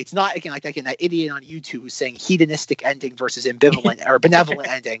that way. It's not again like that idiot on YouTube who's saying hedonistic ending versus ambivalent or benevolent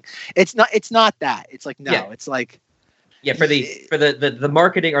ending. It's not that. It's like no. Yeah. It's like for the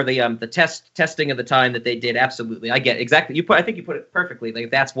marketing or the testing of the time that they did. Absolutely, I get it. Exactly. I think you put it perfectly.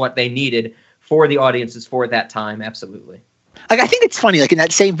 Like that's what they needed for the audiences for that time. Absolutely. Like I think it's funny. Like in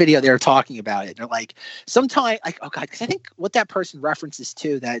that same video, they were talking about it. They're like, sometimes, like, oh god, because I think what that person references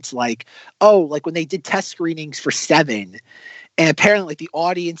to that it's like, oh, like when they did test screenings for Seven, and apparently like the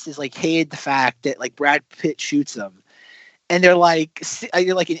audiences like hated the fact that like Brad Pitt shoots them, and they're like,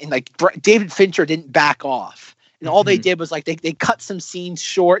 David Fincher didn't back off. And all they did was like they cut some scenes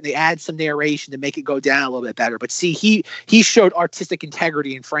short and they add some narration to make it go down a little bit better. But see, he showed artistic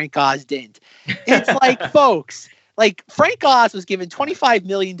integrity and Frank Oz didn't. It's like, folks, like Frank Oz was given $25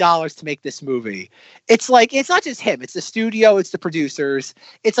 million to make this movie. It's like, it's not just him, it's the studio, it's the producers.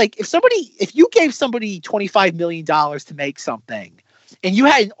 It's like if you gave somebody $25 million to make something and you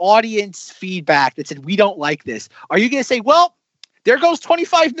had an audience feedback that said, we don't like this, are you going to say, well, there goes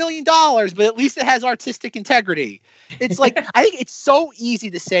 $25 million, but at least it has artistic integrity? It's like, I think it's so easy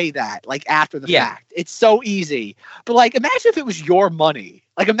to say that, like, after the fact. It's so easy. But, like, imagine if it was your money.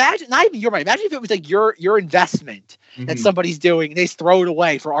 Like, imagine, not even your money. Imagine if it was, like, your investment that somebody's doing, and they just throw it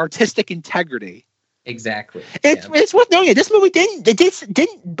away for artistic integrity. Exactly. It's worth noting. This movie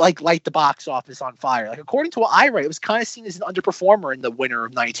didn't like light the box office on fire. Like, according to what I read, it was kind of seen as an underperformer in the winter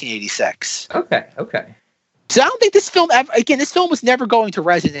of 1986. Okay. So I don't think this film was never going to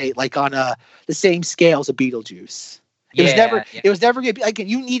resonate like on the same scale as a Beetlejuice. It was never going to be like,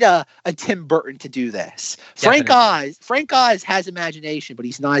 you need a Tim Burton to do this. Frank Oz has imagination, but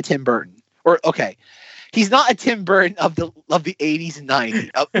he's not a Tim Burton. He's not a Tim Burton of the 80s and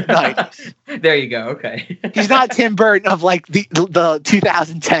 90s. There you go. Okay. He's not Tim Burton of like the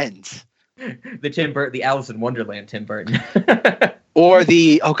 2010s. The Alice in Wonderland Tim Burton. Or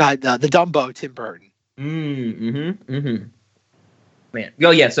the Dumbo Tim Burton. Man.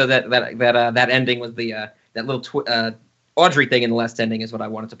 Oh yeah, so that ending was that little Audrey thing in the last ending is what I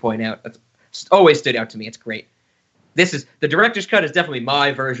wanted to point out. That's always stood out to me. It's great. The director's cut is definitely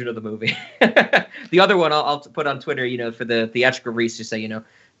my version of the movie. The other one I'll put on Twitter, for the theatrical release, to say,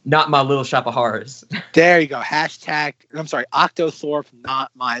 not my Little Shop of Horrors. There you go. Hashtag, I'm sorry, Octothorpe,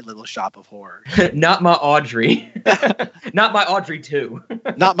 not my Little Shop of Horrors. Not my Audrey. Not my Audrey 2.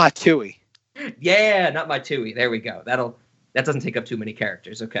 Not my Tui. Yeah, not my Tui. There we go. That doesn't take up too many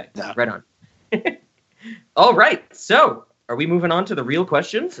characters. Okay, no. Right on. All right. So, are we moving on to the real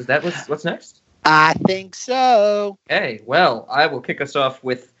questions? Is that what's next? I think so. Okay, well, I will kick us off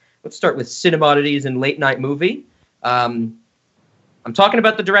let's start with Cinemoddities and Late Night Movie. I'm talking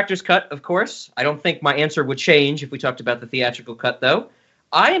about the director's cut, of course. I don't think my answer would change if we talked about the theatrical cut, though.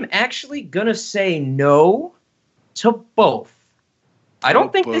 I am actually going to say no to both. I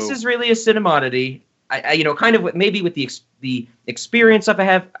don't think this is really a Cinemoddity. I kind of maybe with the experiences I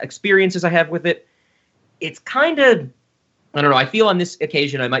have with it, it's kind of, I don't know. I feel on this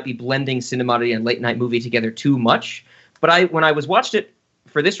occasion I might be blending Cinemoddity and Late Night Movie together too much. But when I watched it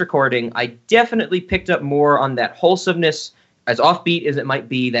for this recording, I definitely picked up more on that wholesomeness, as offbeat as it might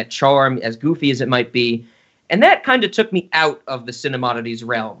be, that charm, as goofy as it might be, and that kind of took me out of the Cinemoddities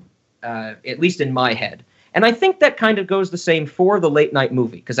realm, at least in my head. And I think that kind of goes the same for the Late Night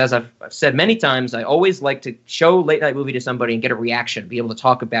Movie, because as I've said many times, I always like to show Late Night Movie to somebody and get a reaction, be able to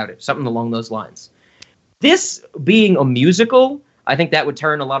talk about it, something along those lines. This being a musical, I think that would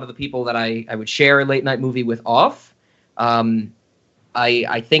turn a lot of the people that I would share a Late Night Movie with off.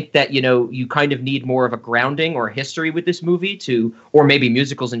 I think that, you kind of need more of a grounding or a history with this movie or maybe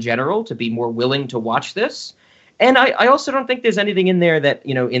musicals in general, to be more willing to watch this. And I also don't think there's anything in there that,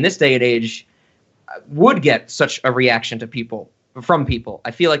 in this day and age would get such a reaction from people.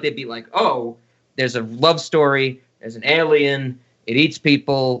 I feel like they'd be like, oh, there's a love story, there's an alien, it eats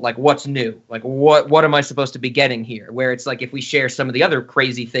people, like, what's new? Like, what am I supposed to be getting here? Where it's like, if we share some of the other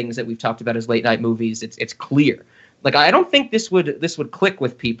crazy things that we've talked about as late night movies, it's clear. Like, I don't think this would click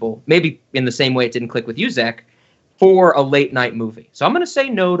with people, maybe in the same way it didn't click with you, Zach, for a late night movie. So I'm going to say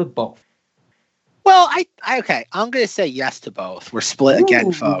no to both. Well, okay. I'm going to say yes to both. We're split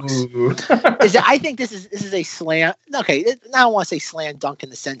again, folks. I think this is a slam. Okay, I don't want to say slam dunk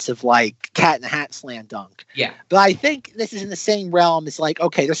in the sense of like Cat in the Hat slam dunk. Yeah. But I think this is in the same realm. It's like,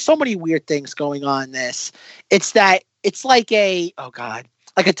 okay, there's so many weird things going on in this. It's like a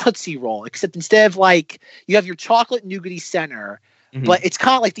Tootsie Roll, except instead of like you have your chocolate nougaty center, but it's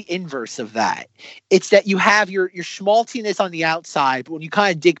kind of like the inverse of that. It's that you have your schmaltiness on the outside, but when you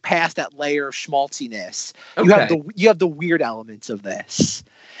kind of dig past that layer of schmaltiness, you have the weird elements of this.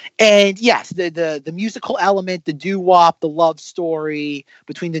 And yes, the musical element, the doo-wop, the love story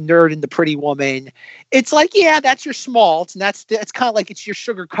between the nerd and the pretty woman. It's like, yeah, that's your schmaltz, and that's kind of like it's your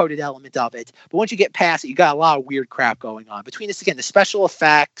sugar-coated element of it. But once you get past it, you got a lot of weird crap going on. Between this, again, the special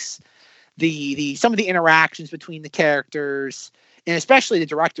effects, some of the interactions between the characters, and especially the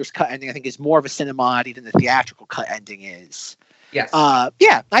director's cut ending, I think is more of a Cinemoddity than the theatrical cut ending is. Yes.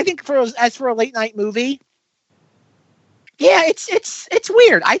 Yeah, I think as for a late night movie, yeah, it's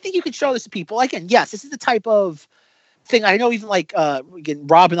weird. I think you could show this to people. Again, yes, this is the type of thing I know. Even like again,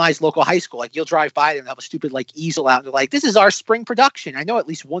 Rob and I's local high school, like you'll drive by them and have a stupid like easel out, and they're like, "This is our spring production." I know at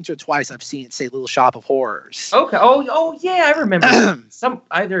least once or twice I've seen it say "Little Shop of Horrors." Okay. Oh yeah, I remember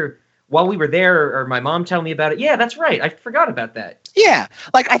either while we were there or my mom telling me about it. Yeah, that's right. I forgot about that. Yeah,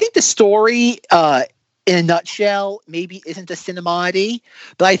 like I think the story in a nutshell maybe isn't a Cinemoddity,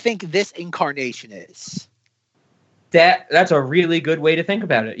 but I think this incarnation is. That's a really good way to think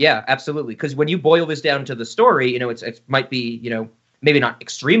about it. Yeah, absolutely. Because when you boil this down to the story, it might be, maybe not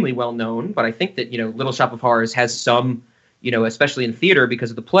extremely well known, but I think that, Little Shop of Horrors has some, especially in theater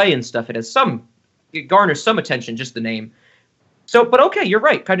because of the play and stuff, it garners some attention, just the name. So, but okay, you're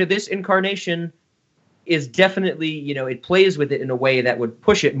right. Kind of this incarnation is definitely, it plays with it in a way that would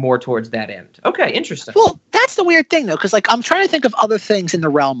push it more towards that end. Okay, interesting. Well, that's the weird thing, though, because like I'm trying to think of other things in the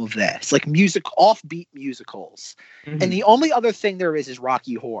realm of this, like offbeat musicals, and the only other thing there is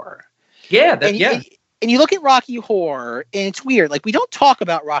Rocky Horror. Yeah, and you look at Rocky Horror, and it's weird. Like we don't talk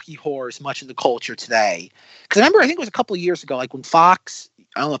about Rocky Horror as much in the culture today. Because I think it was a couple of years ago, like when Fox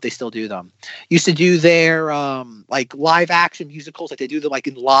I don't know if they still do them. Used to do their like live action musicals, like they do them like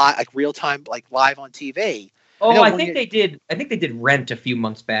in live, like real time, like live on TV. Oh, I think they did. I think they did Rent a few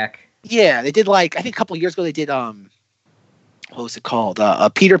months back. Yeah, they did like I think a couple of years ago they did what was it called?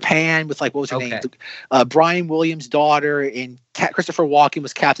 Peter Pan with like what was her name? Brian Williams' daughter, and Christopher Walken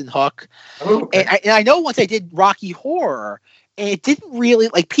was Captain Hook. Oh, okay. And I know once I did Rocky Horror, and it didn't really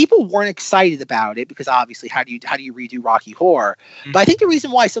like people weren't excited about it because obviously how do you redo Rocky Horror? Mm-hmm. But I think the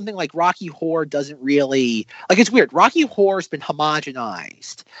reason why something like Rocky Horror doesn't really like it's weird. Rocky Horror's been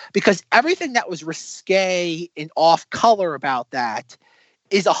homogenized because everything that was risque and off color about that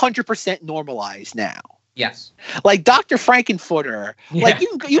is 100% normalized now. Yes. Like Dr. Frankenfooter, like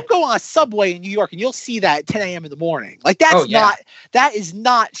you can go on a subway in New York and you'll see that at 10 a.m. in the morning. Like that is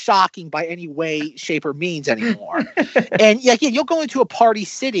not shocking by any way, shape, or means anymore. And again, you'll go into a party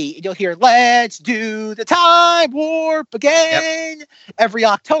city and you'll hear "Let's do the time warp again" every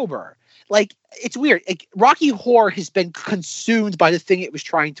October. Like it's weird. Like, Rocky Horror has been consumed by the thing it was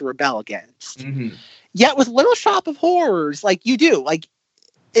trying to rebel against. Mm-hmm. Yet with Little Shop of Horrors, like you do, like.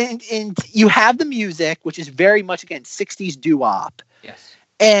 And you have the music, which is very much again 60s doo-wop. Yes.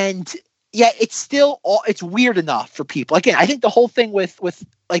 And yet it's still it's weird enough for people. Again, I think the whole thing with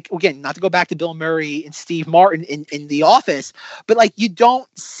like again, not to go back to Bill Murray and Steve Martin in The Office, but like you don't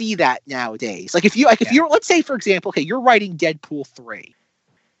see that nowadays. Like if you're let's say for example, okay, you're writing Deadpool 3.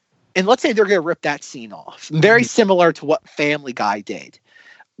 And let's say they're going to rip that scene off. Very similar to what Family Guy did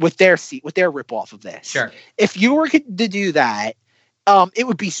with their rip off of this. Sure. If you were to do that, it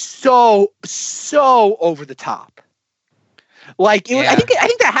would be so over the top. Like I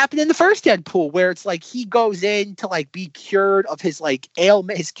think that happened in the first Deadpool, where it's like he goes in to like be cured of his like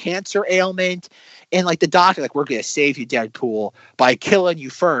ailment, his cancer ailment, and like the doctor like, we're gonna save you, Deadpool, by killing you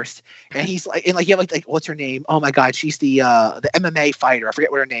first. And he's like, and like you have like what's her name? Oh my God, she's the MMA fighter. I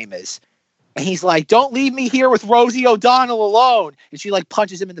forget what her name is. And he's like, "Don't leave me here with Rosie O'Donnell alone." And she like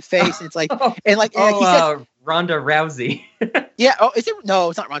punches him in the face, and it's like, and like he says, Ronda Rousey. Yeah. Oh, is it? No,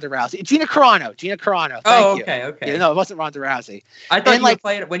 it's not Ronda Rousey. Gina Carano. Thank you. Okay. Yeah, no, it wasn't Ronda Rousey. I thought you were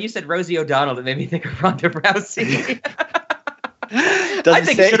playing it when you said Rosie O'Donnell. That made me think of Ronda Rousey. I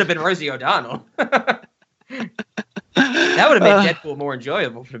think it should have been Rosie O'Donnell. That would have made Deadpool more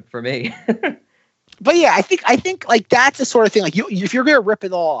enjoyable for me. But yeah, I think like that's the sort of thing. Like if you're gonna rip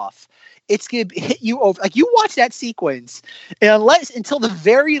it off, it's going to hit you over. Like you watch that sequence, and until the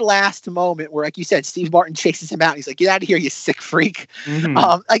very last moment where, like you said, Steve Martin chases him out. And he's like, "Get out of here, you sick freak!"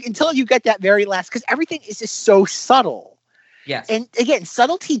 Mm-hmm. Like until you get that very last, because everything is just so subtle. Yes. And again,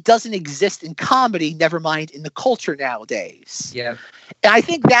 subtlety doesn't exist in comedy, never mind in the culture nowadays. Yeah. And I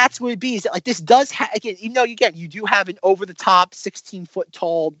think that's what it'd be, is that like this does again, you do have an over the top 16-foot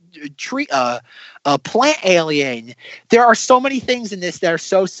tall tree plant alien. There are so many things in this that are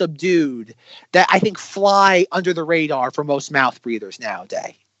so subdued that I think fly under the radar for most mouth breathers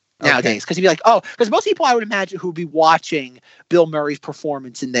nowadays. Because you'd be like, oh, because most people I would imagine who would be watching Bill Murray's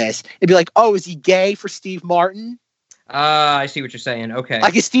performance in this, it'd be like, oh, is he gay for Steve Martin? I see what you're saying. Okay.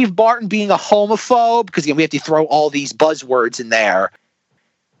 Like, is Steve Martin being a homophobe? Because again, we have to throw all these buzzwords in there.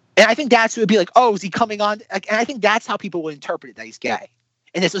 And I think that's what would be like, oh, is he coming on? And I think that's how people would interpret it, that he's gay.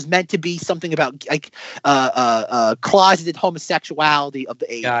 And this was meant to be something about like closeted homosexuality of the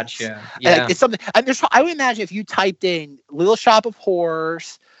 80s. Gotcha. Yeah. Like, it's something. I would imagine if you typed in Little Shop of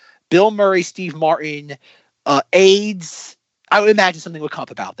Horrors, Bill Murray, Steve Martin, AIDS, I would imagine something would come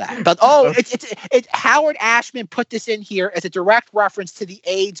up about that. But it's Howard Ashman put this in here as a direct reference to the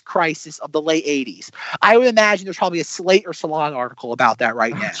AIDS crisis of the late 80s. I would imagine there's probably a Slate or Salon article about that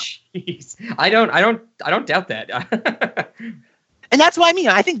right now. Jeez. I don't doubt that. And that's what I mean.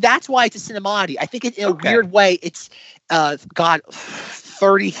 I think that's why it's a cinemati. I think in a weird way, it's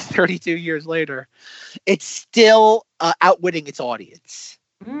 32 years later, it's still outwitting its audience.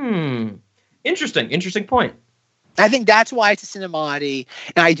 Interesting point. I think that's why it's a cinemati,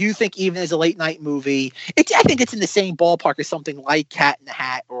 and I do think even as a late night movie, I think it's in the same ballpark as something like Cat in the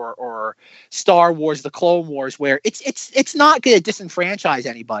Hat or Star Wars: The Clone Wars, where it's not going to disenfranchise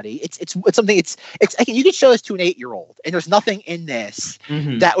anybody. It's something. It's again, you can show this to an 8-year-old, and there's nothing in this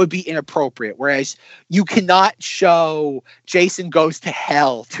that would be inappropriate. Whereas you cannot show Jason Goes to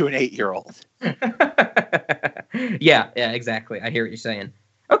Hell to an 8-year-old. Yeah, exactly. I hear what you're saying.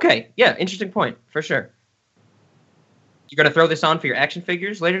 Okay, yeah, interesting point for sure. You're going to throw this on for your action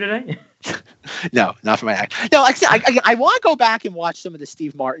figures later today? No, not for my action. No, like I said, I want to go back and watch some of the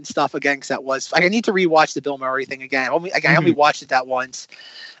Steve Martin stuff again, because that was I need to rewatch the Bill Murray thing again. I only watched it that once.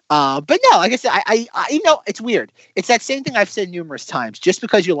 But no, like I said, I it's weird. It's that same thing I've said numerous times. Just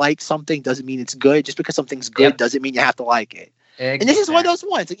because you like something doesn't mean it's good. Just because something's good doesn't mean you have to like it. And this is one of those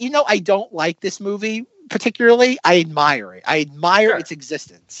ones. Like, I don't like this movie particularly. I admire it. I admire its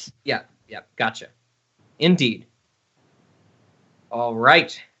existence. Yeah. Gotcha. Indeed. All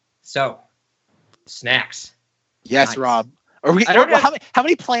right. So, snacks. Yes, nice. Rob. Are we? How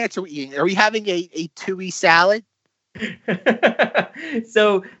many plants are we eating? Are we having a tui salad?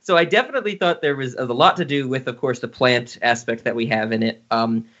 So I definitely thought there was a lot to do with, of course, the plant aspect that we have in it.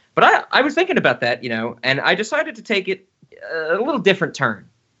 But I was thinking about that, and I decided to take it a little different turn.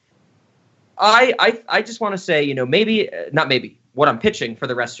 I just want to say, what I'm pitching for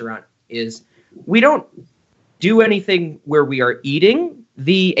the restaurant is we don't do anything where we are eating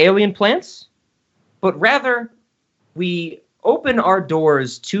the alien plants, but rather we open our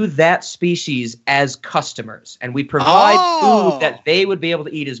doors to that species as customers, and we provide food that they would be able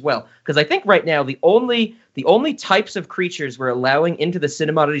to eat as well. Because I think right now the only types of creatures we're allowing into the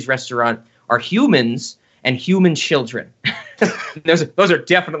Cinema Oddities restaurant are humans and human children. Those are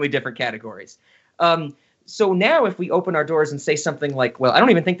definitely different categories. So now if we open our doors and say something like, well, I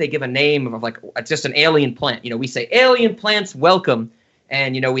don't even think they give a name of like just an alien plant. We say alien plants welcome,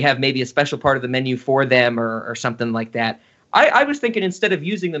 and we have maybe a special part of the menu for them or something like that. I was thinking instead of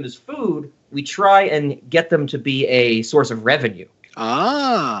using them as food, we try and get them to be a source of revenue.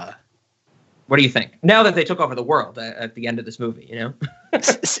 What do you think? Now that they took over the world at the end of this movie,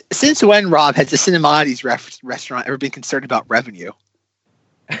 Since when, Rob, has the Cinema Oddities restaurant ever been concerned about revenue?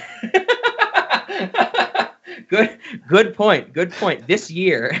 Good point. This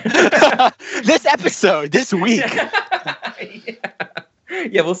year. This episode, this week.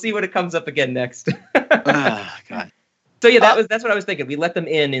 Yeah, we'll see when it comes up again next. God. So yeah, that's what I was thinking. We let them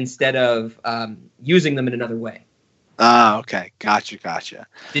in instead of using them in another way. Okay. Gotcha.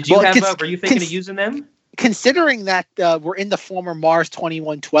 Did you were you thinking of using them? Considering that we're in the former Mars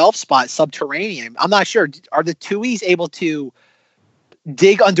 2112 spot, Subterranean, I'm not sure. Are the Tuis able to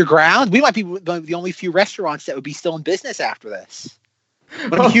dig underground? We might be the only few restaurants that would be still in business after this.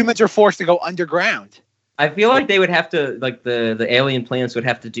 When humans are forced to go underground. I feel like they would have to, like the alien plants would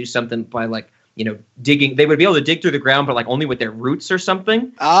have to do something by digging. They would be able to dig through the ground, but only with their roots or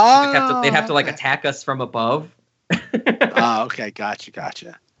something. They'd have to attack us from above. Okay,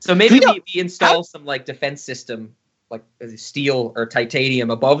 gotcha. So maybe we install some defense system, like steel or titanium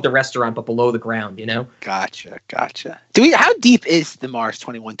above the restaurant, but below the ground. Gotcha. How deep is the Mars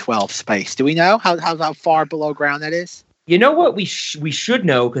 2112 space? Do we know how far below ground that is? You know what? We should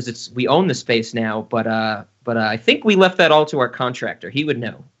know because we own the space now. But I think we left that all to our contractor. He would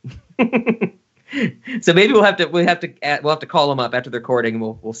know. So maybe we'll have to call him up after the recording,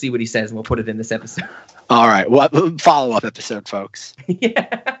 and we'll see what he says, and we'll put it in this episode. All right. Well, follow-up episode, folks.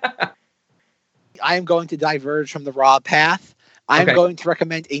 Yeah. I am going to diverge from the raw path. I'm going to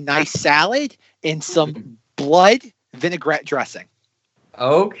recommend a nice salad and some blood vinaigrette dressing.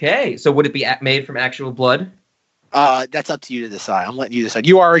 Okay. So would it be made from actual blood? That's up to you to decide. I'm letting you decide.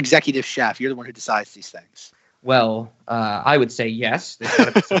 You are our executive chef. You're the one who decides these things. Well, I would say yes.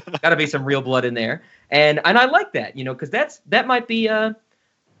 There's got to be some real blood in there, and I like that, because that might be a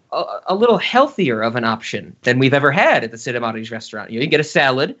little healthier of an option than we've ever had at the Cinema Oddities restaurant. You get a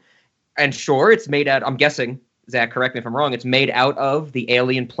salad, and sure, it's made out. I'm guessing, Zach, correct me if I'm wrong. It's made out of the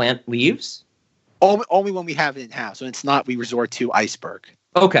alien plant leaves. Only when we have it in house. When it's not, we resort to iceberg.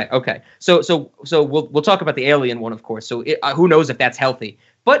 Okay. So we'll talk about the alien one, of course. So who knows if that's healthy?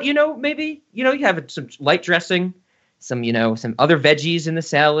 But maybe you have some light dressing, some other veggies in the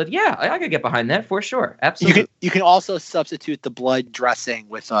salad. Yeah, I could get behind that for sure. Absolutely. You can also substitute the blood dressing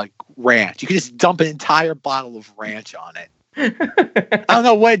with ranch. You can just dump an entire bottle of ranch on it. I don't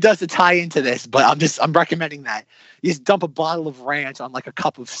know what it does to tie into this, but I'm recommending that. You just dump a bottle of ranch on a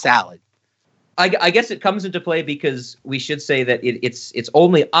cup of salad. I guess it comes into play because we should say that it's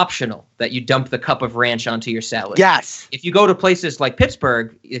only optional that you dump the cup of ranch onto your salad. Yes. If you go to places like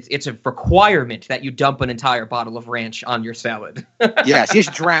Pittsburgh, it's a requirement that you dump an entire bottle of ranch on your salad. Yes, you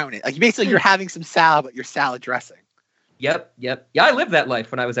just drown it. Basically, you're having some salad, but you're salad dressing. Yep. Yeah, I lived that life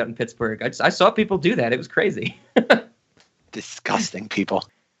when I was out in Pittsburgh. I saw people do that. It was crazy. Disgusting people.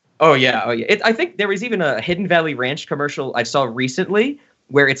 Oh, yeah. I think there was even a Hidden Valley Ranch commercial I saw recently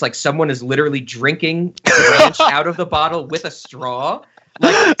where it's someone is literally drinking ranch out of the bottle with a straw.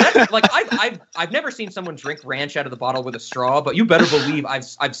 I've never seen someone drink ranch out of the bottle with a straw, but you better believe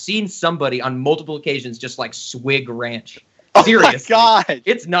I've seen somebody on multiple occasions just swig ranch. Seriously. Oh my God.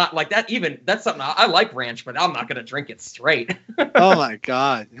 It's not like that. That's something I like ranch, but I'm not going to drink it straight. Oh my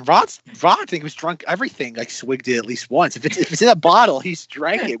God. Ron, I think, was drunk everything, swigged it at least once. If it's in a bottle, he's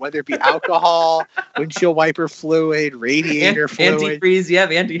drank it, whether it be alcohol, windshield wiper fluid, radiator fluid. Antifreeze, yeah,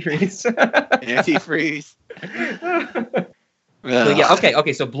 antifreeze. Antifreeze. So yeah,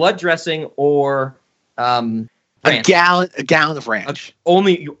 okay. So blood dressing or ranch. A gallon of ranch.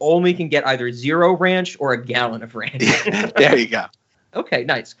 You only can get either 0 ranch or a gallon of ranch. There you go. Okay,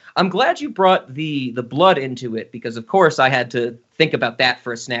 nice. I'm glad you brought the blood into it because, of course, I had to think about that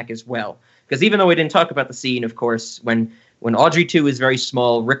for a snack as well. Because even though we didn't talk about the scene, of course, when Audrey 2 is very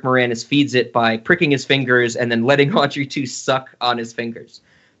small, Rick Moranis feeds it by pricking his fingers and then letting Audrey 2 suck on his fingers.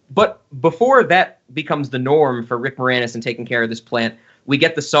 But before that becomes the norm for Rick Moranis and taking care of this plant, we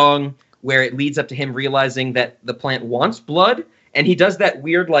get the song where it leads up to him realizing that the plant wants blood, and he does that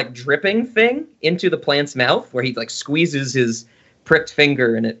weird, like, dripping thing into the plant's mouth where he, like, squeezes his pricked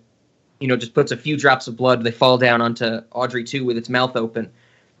finger and it, just puts a few drops of blood. They fall down onto Audrey 2 with its mouth open.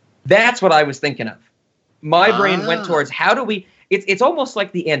 That's what I was thinking of. My brain went towards how do we... It's almost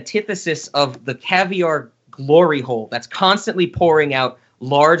like the antithesis of the caviar glory hole that's constantly pouring out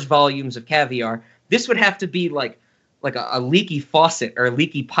large volumes of caviar. This would have to be like a leaky faucet or a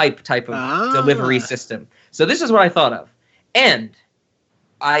leaky pipe type of delivery system. So this is what I thought of. And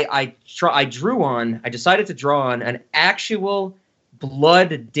I decided to draw on an actual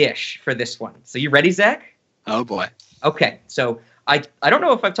blood dish for this one. So you ready, Zach? Oh, boy. Okay, so I don't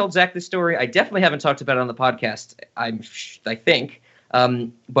know if I've told Zach this story. I definitely haven't talked about it on the podcast, I think.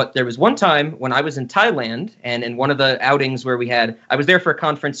 But there was one time when I was in Thailand, and in one of the outings where I was there for a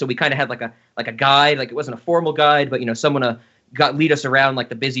conference, so we kind of had like a guide. Like, it wasn't a formal guide, but someone lead us around like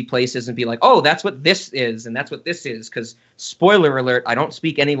the busy places and be like, oh, that's what this is, and that's what this is. Because spoiler alert, I don't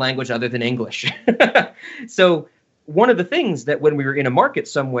speak any language other than English. So one of the things that when we were in a market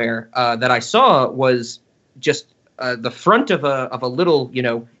somewhere that I saw was just the front of a little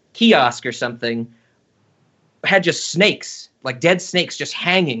kiosk or something had just snakes, like dead snakes, just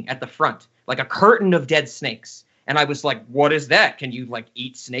hanging at the front, like a curtain of dead snakes. And I was like, what is that? Can you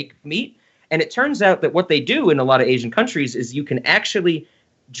eat snake meat? And it turns out that what they do in a lot of Asian countries is you can actually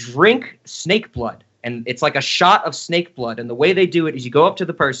drink snake blood. And it's like a shot of snake blood. And the way they do it is you go up to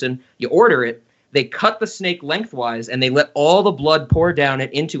the person, you order it, they cut the snake lengthwise, and they let all the blood pour down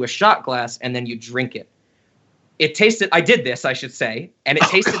it into a shot glass, and then you drink it. It tasted, I did this, I should say, and it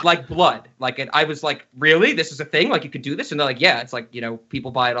tasted like blood. I was like, really? This is a thing? You could do this? And they're like, yeah, it's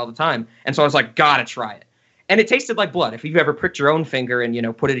people buy it all the time. And so I was like, gotta try it. And it tasted like blood. If you've ever pricked your own finger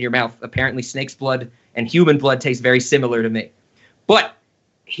and, put it in your mouth, apparently snake's blood and human blood taste very similar to me. But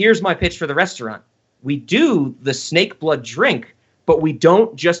here's my pitch for the restaurant. We do the snake blood drink, but we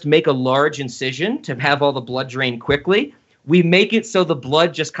don't just make a large incision to have all the blood drain quickly. We make it so the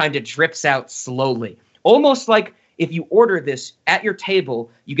blood just kind of drips out slowly. Almost like if you order this at your table,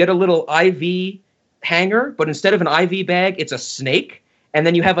 you get a little IV hanger, but instead of an IV bag, it's a snake. And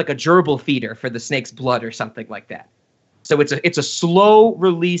then you have a gerbil feeder for the snake's blood or something like that. So it's a slow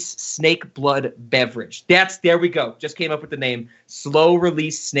release snake blood beverage. There we go. Just came up with the name, slow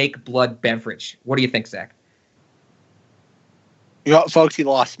release snake blood beverage. What do you think, Zach? Folks, he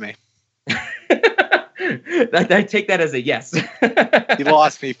lost me. I take that as a yes. You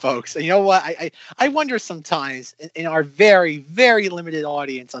lost me, folks. And you know what? I wonder sometimes in our very, very limited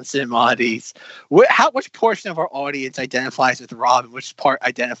audience on Cinema Oddities, which portion of our audience identifies with Rob and which part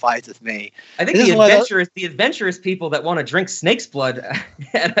identifies with me. I think the adventurous people that want to drink snake's blood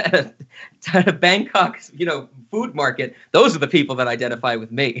at a Bangkok, food market, those are the people that identify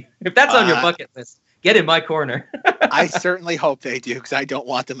with me. If that's on your bucket list, get in my corner. I certainly hope they do, because I don't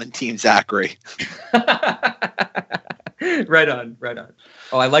want them in Team Zachary. Right on.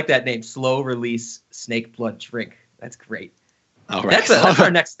 Oh, I like that name, slow release snake blood drink. That's great. All right.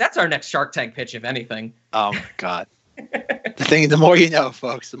 That's our next Shark Tank pitch, if anything. Oh my God. The more you know,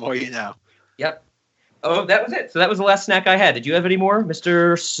 folks, the more you know. Yep. Oh, that was it. So that was the last snack I had. Did you have any more,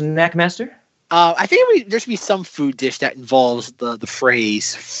 Mr. Snack Master? I think there should be some food dish that involves the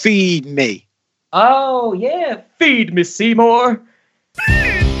phrase "feed me." Oh, yeah. Feed me, Seymour.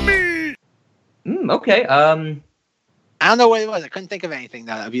 Feed me. Okay. I don't know what it was. I couldn't think of anything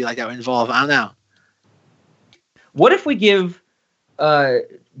that would be that would involve. I don't know. What if we give,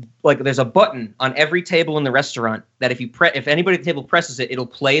 there's a button on every table in the restaurant that if anybody at the table presses it, it'll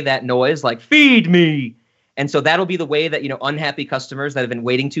play that noise like, feed me. And so that'll be the way that, unhappy customers that have been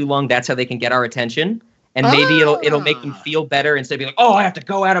waiting too long, that's how they can get our attention. And maybe it'll make them feel better instead of being like, oh, I have to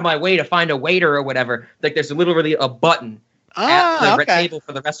go out of my way to find a waiter or whatever. There's literally a button at the table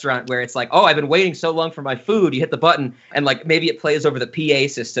for the restaurant where it's like, oh, I've been waiting so long for my food. You hit the button and maybe it plays over the PA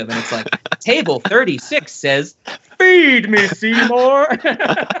system and it's like, table 36 says, feed me, Seymour.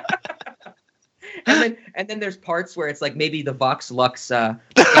 And then there's parts where it's like maybe the Vox Lux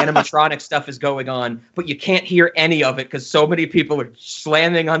animatronic stuff is going on, but you can't hear any of it because so many people are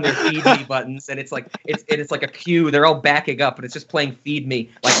slamming on their feed me buttons, and it's like a queue. They're all backing up, and it's just playing feed me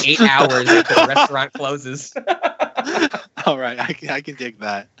like 8 hours after the restaurant closes. All right, I can dig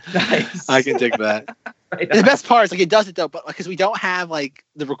that. Nice. I can dig that. Right the best part is like it does it though, but because we don't have like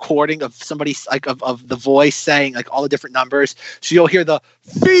the recording of somebody's like of the voice saying like all the different numbers, so you'll hear the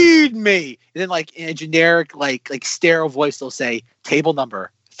feed me, and then like in a generic like stereo voice they'll say table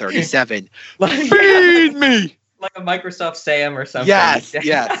number 37, feed me, like a Microsoft Sam or something. Yes,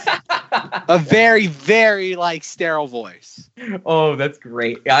 a very very like sterile voice. Oh, that's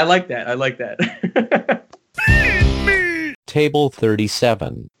great. Yeah, I like that. Table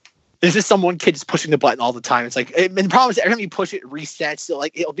 37. There's just some one kid just pushing the button all the time. It's like, and the problem is every time you push it, it resets. So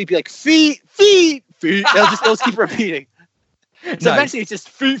like it'll be like feed. It'll just keep repeating. So Nice. eventually it's just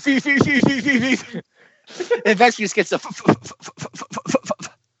feed. And eventually it just gets the.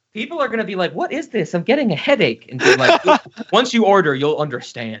 People are gonna be like, "What is this? I'm getting a headache." And be like, once you order, you'll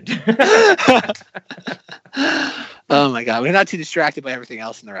understand. Oh my god, we're not too distracted by everything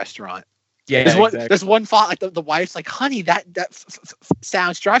else in the restaurant. Yeah, there's one father, like the wife's like, honey, that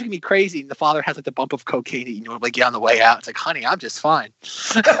sounds driving me crazy. And the father has like the bump of cocaine that you normally get on the way out. It's like, honey, I'm just fine.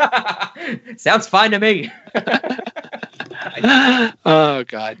 Sounds fine to me. Oh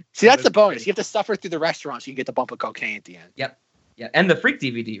god. See, that's the bonus. You have to suffer through the restaurant so you get the bump of cocaine at the end. Yep. Yeah, and the Freak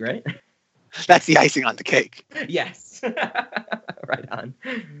DVD, right? That's the icing on the cake. Yes. Right on.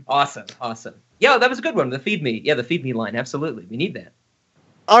 Awesome. Yeah, that was a good one. The feed me line. Absolutely. We need that.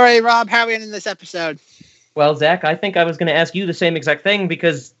 All right, Rob, how are we ending this episode? Well, Zach, I think I was going to ask you the same exact thing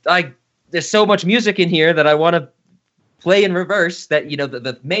because there's so much music in here that I want to play in reverse. That, you know,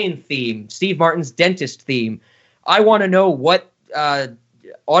 the main theme, Steve Martin's dentist theme. I want to know what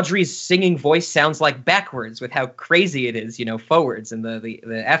Audrey's singing voice sounds like backwards with how crazy it is, you know, forwards and the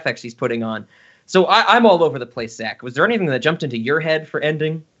affects she's putting on. So I'm all over the place, Zach. Was there anything that jumped into your head for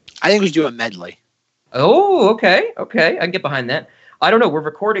ending? I think we should do a medley. Oh, okay. I can get behind that. I don't know. We're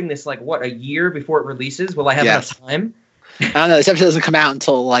recording this like a year before it releases. Will I have enough time? I don't know. This episode doesn't come out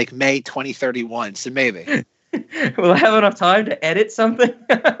until like May 2031, so maybe. Will I have enough time to edit something?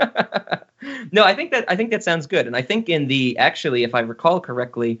 No, I think that sounds good. And I think actually, if I recall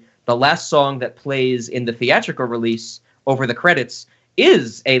correctly, the last song that plays in the theatrical release over the credits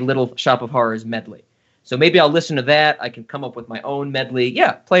is a Little Shop of Horrors medley. So maybe I'll listen to that. I can come up with my own medley.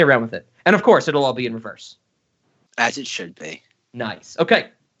 Yeah, play around with it. And of course, it'll all be in reverse. As it should be. Nice. Okay.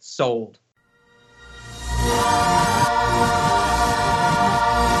 Sold.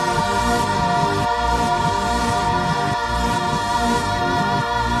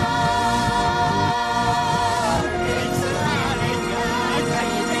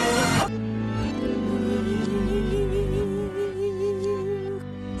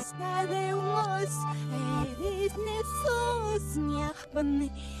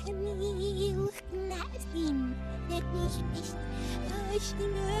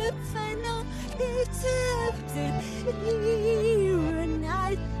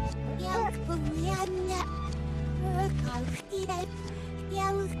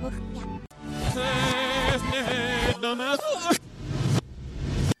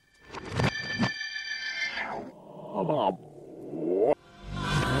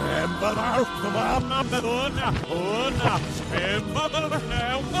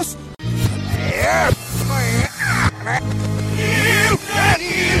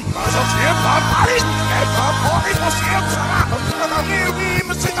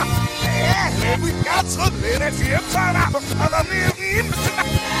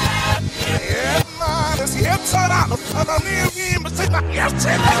 Yes,